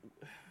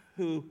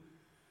who,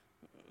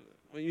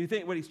 when you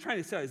think what he's trying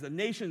to say is the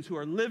nations who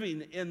are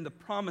living in the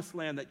promised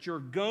land that you're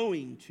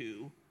going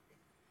to,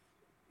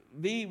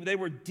 they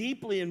were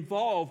deeply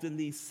involved in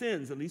these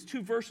sins. And these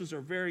two verses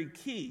are very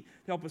key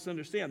to help us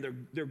understand.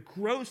 They're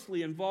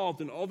grossly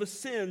involved in all the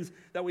sins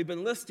that we've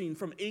been listing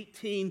from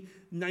 18,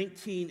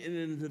 19, and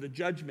into the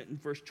judgment in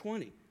verse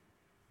 20.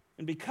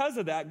 And because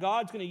of that,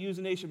 God's going to use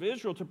the nation of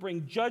Israel to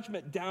bring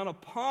judgment down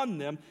upon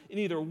them and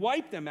either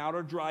wipe them out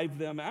or drive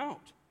them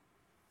out.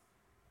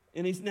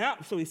 And he's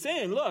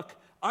saying, look,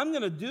 I'm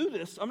going to do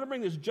this. I'm going to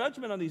bring this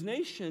judgment on these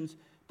nations,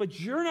 but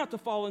you're not to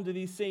fall into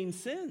these same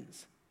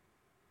sins.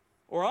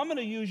 Or I'm going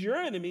to use your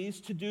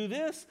enemies to do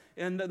this.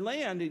 And the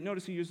land,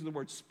 notice he uses the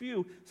word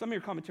spew. Some of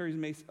your commentaries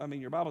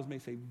your Bibles may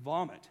say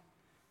vomit.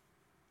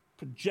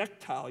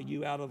 Projectile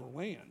you out of the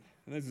land.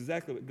 And that's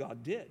exactly what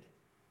God did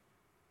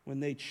when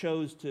they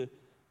chose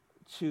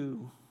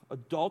to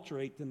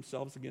adulterate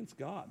themselves against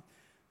God.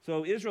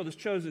 So Israel, this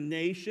chosen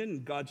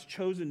nation, God's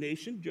chosen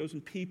nation, chosen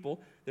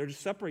people, they're to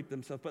separate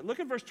themselves. But look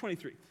at verse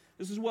 23.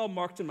 This is well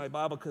marked in my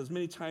Bible because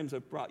many times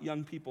I've brought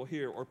young people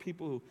here or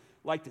people who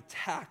like to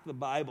tack the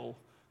Bible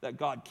that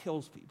God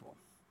kills people.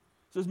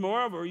 It says,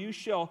 moreover, you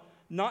shall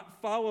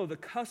not follow the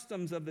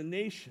customs of the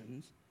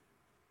nation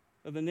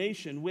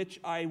which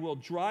I will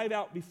drive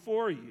out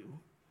before you.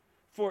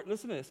 For,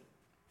 listen to this,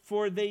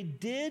 for they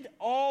did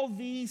all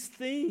these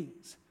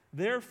things,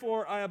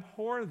 therefore I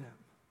abhor them.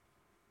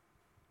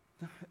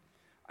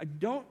 I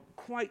don't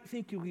quite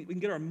think we can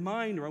get our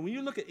mind around. When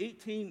you look at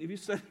 18, if you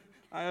study,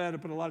 I had to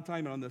put a lot of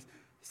time on this,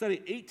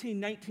 study 18,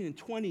 19, and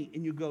 20,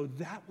 and you go,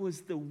 that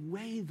was the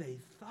way they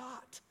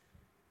thought.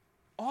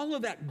 All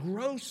of that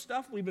gross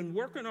stuff we've been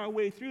working our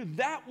way through,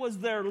 that was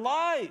their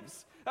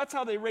lives. That's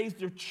how they raised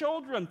their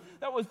children.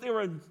 They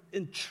were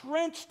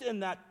entrenched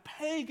in that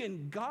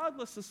pagan,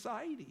 godless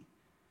society.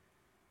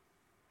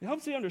 It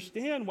helps you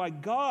understand why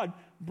God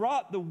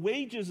brought the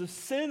wages of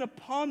sin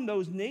upon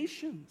those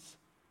nations.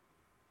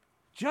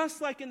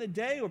 Just like in the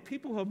day where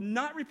people who have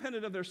not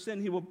repented of their sin,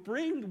 he will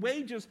bring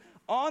wages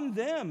on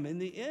them in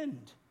the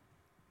end.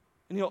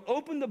 And he'll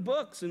open the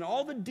books and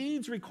all the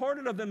deeds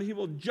recorded of them, he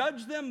will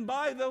judge them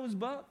by those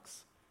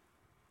books.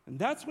 And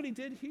that's what he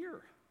did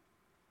here.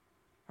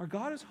 Our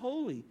God is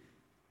holy.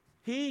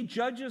 He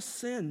judges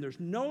sin. There's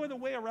no other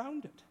way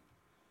around it.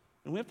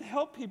 And we have to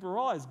help people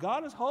realize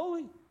God is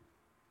holy.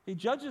 He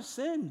judges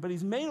sin, but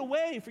he's made a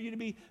way for you to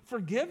be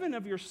forgiven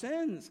of your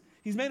sins.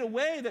 He's made a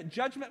way that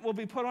judgment will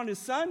be put on his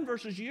son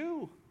versus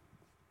you.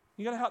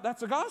 You got to help.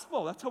 That's the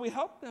gospel. That's how we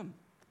help them.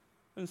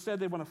 But instead,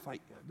 they want to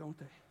fight you, don't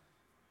they?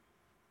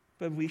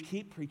 But we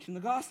keep preaching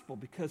the gospel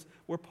because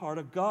we're part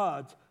of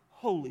God's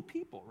holy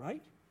people,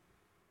 right?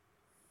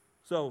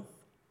 So,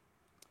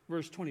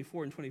 verse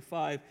 24 and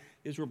 25,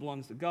 Israel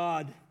belongs to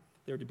God.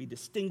 They're to be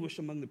distinguished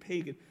among the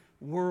pagan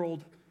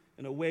world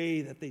in a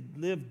way that they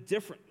live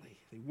differently.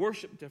 They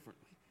worship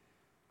differently.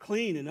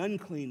 Clean and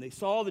unclean. They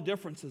saw the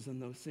differences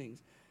in those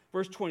things.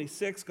 Verse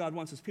 26, God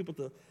wants his people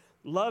to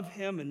love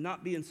him and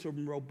not be in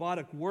some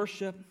robotic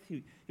worship.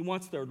 He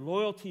wants their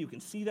loyalty. You can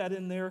see that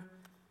in there.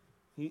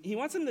 He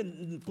wants them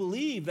to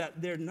believe that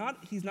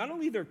he's not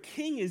only their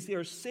king, he's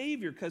their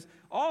savior, because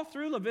all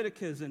through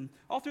Leviticus and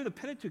all through the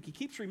Pentateuch, he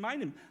keeps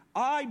reminding them,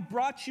 I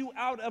brought you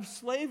out of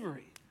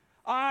slavery.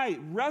 I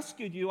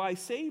rescued you. I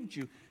saved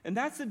you. And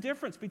that's the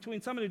difference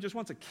between somebody who just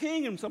wants a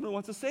king and somebody who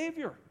wants a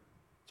savior.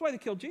 That's why they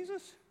killed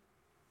Jesus.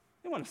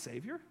 They want a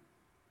savior.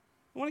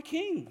 They want a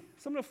king,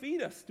 someone to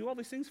feed us, do all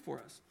these things for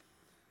us.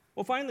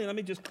 Well, finally, let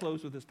me just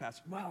close with this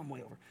passage. Wow, I'm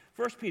way over.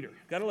 1 Peter.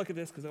 Got to look at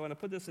this because I want to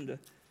put this into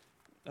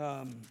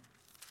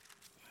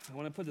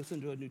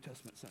a New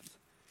Testament sense.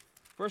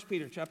 1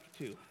 Peter chapter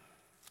 2.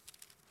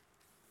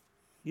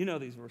 You know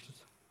these verses.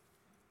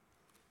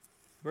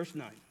 Verse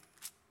 9.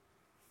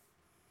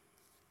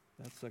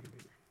 That's 2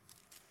 Peter.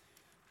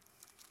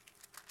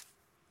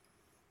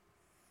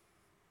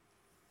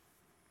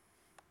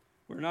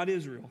 We're not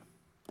Israel,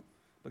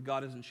 but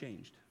God hasn't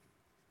changed.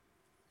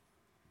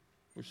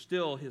 We're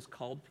still his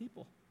called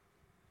people.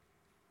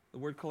 The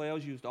word kaleo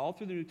is used all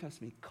through the New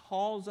Testament. He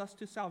calls us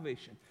to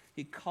salvation.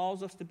 He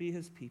calls us to be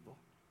his people.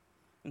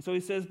 And so he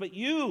says, but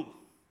you,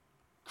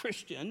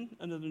 Christian,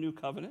 under the new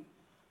covenant,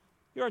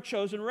 you're a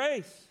chosen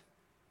race,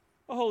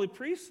 a holy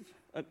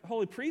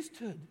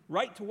priesthood,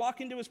 right to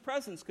walk into his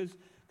presence because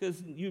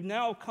you've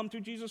now come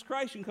through Jesus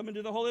Christ. You can come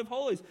into the Holy of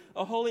Holies,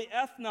 a holy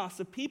ethnos,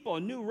 a people,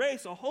 a new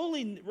race, a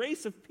holy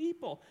race of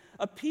people,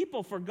 a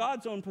people for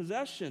God's own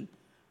possession,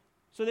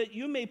 so that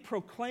you may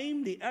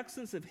proclaim the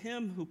excellence of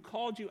him who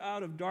called you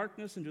out of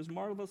darkness into his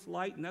marvelous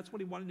light. And that's what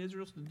he wanted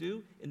Israel to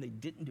do, and they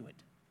didn't do it.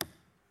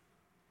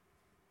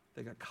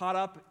 They got caught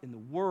up in the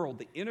world.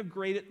 They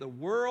integrated the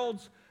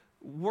world's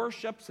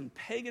worships and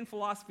pagan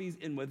philosophies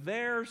in with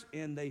theirs,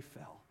 and they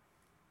fell.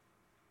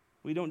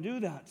 We don't do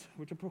that.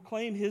 We're to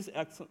proclaim his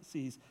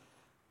excellencies.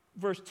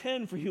 Verse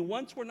 10, for you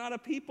once were not a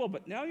people,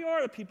 but now you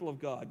are a people of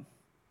God.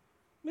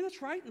 I mean,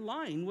 that's right in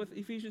line with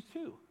Ephesians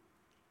 2.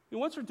 You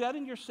once were dead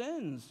in your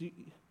sins.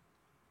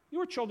 You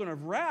were children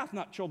of wrath,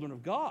 not children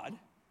of God.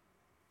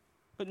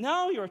 But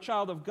now you're a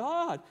child of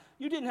God.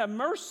 You didn't have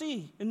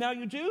mercy, and now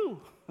you do.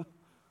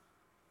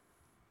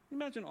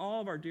 Imagine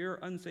all of our dear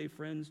unsaved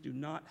friends do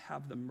not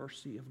have the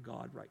mercy of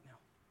God right now.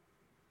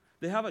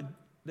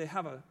 They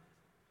have a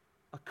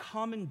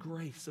common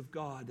grace of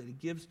God that he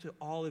gives to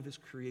all of his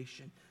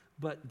creation,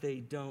 but they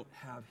don't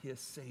have his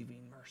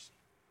saving mercy.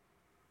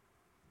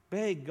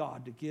 Beg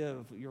God to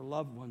give your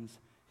loved ones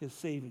his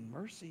saving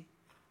mercy.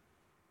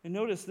 And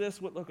notice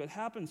this, look what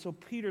happens. So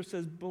Peter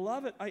says,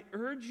 beloved, I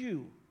urge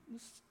you,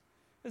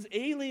 as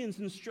aliens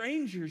and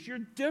strangers, you're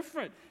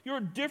different. You're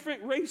a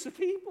different race of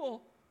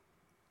people.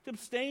 To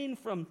abstain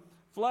from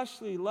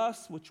fleshly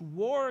lusts which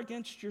war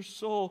against your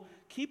soul.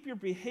 Keep your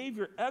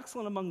behavior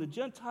excellent among the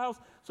Gentiles,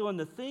 so in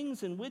the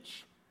things in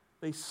which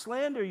they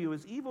slander you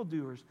as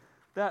evildoers,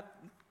 that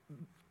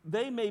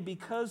they may,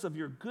 because of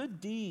your good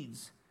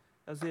deeds,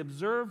 as they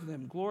observe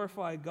them,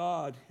 glorify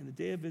God in the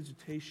day of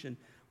visitation.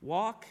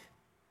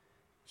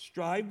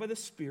 Strive by the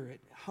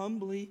Spirit,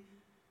 humbly,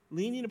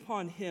 leaning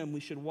upon him, we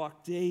should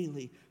walk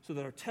daily, so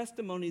that our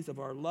testimonies of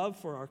our love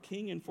for our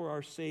King and for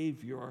our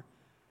Savior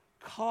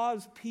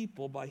cause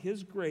people by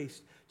his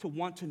grace to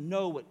want to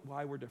know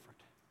why we're different.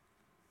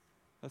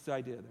 That's the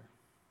idea there.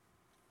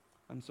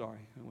 I'm sorry,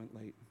 I went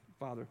late.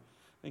 Father,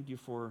 thank you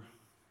for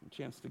a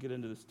chance to get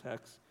into this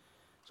text.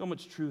 So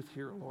much truth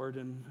here, Lord.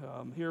 And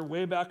here,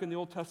 way back in the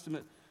Old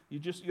Testament,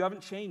 you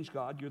haven't changed,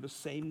 God. You're the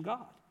same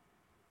God.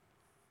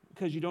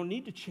 Because you don't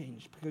need to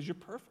change, because you're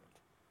perfect.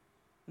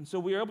 And so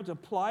we are able to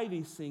apply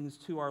these things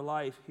to our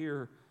life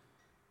here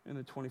in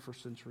the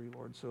 21st century,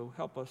 Lord. So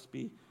help us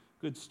be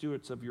good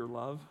stewards of your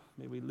love.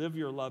 May we live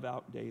your love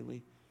out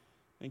daily.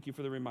 Thank you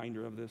for the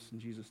reminder of this in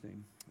Jesus'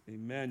 name.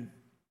 Amen.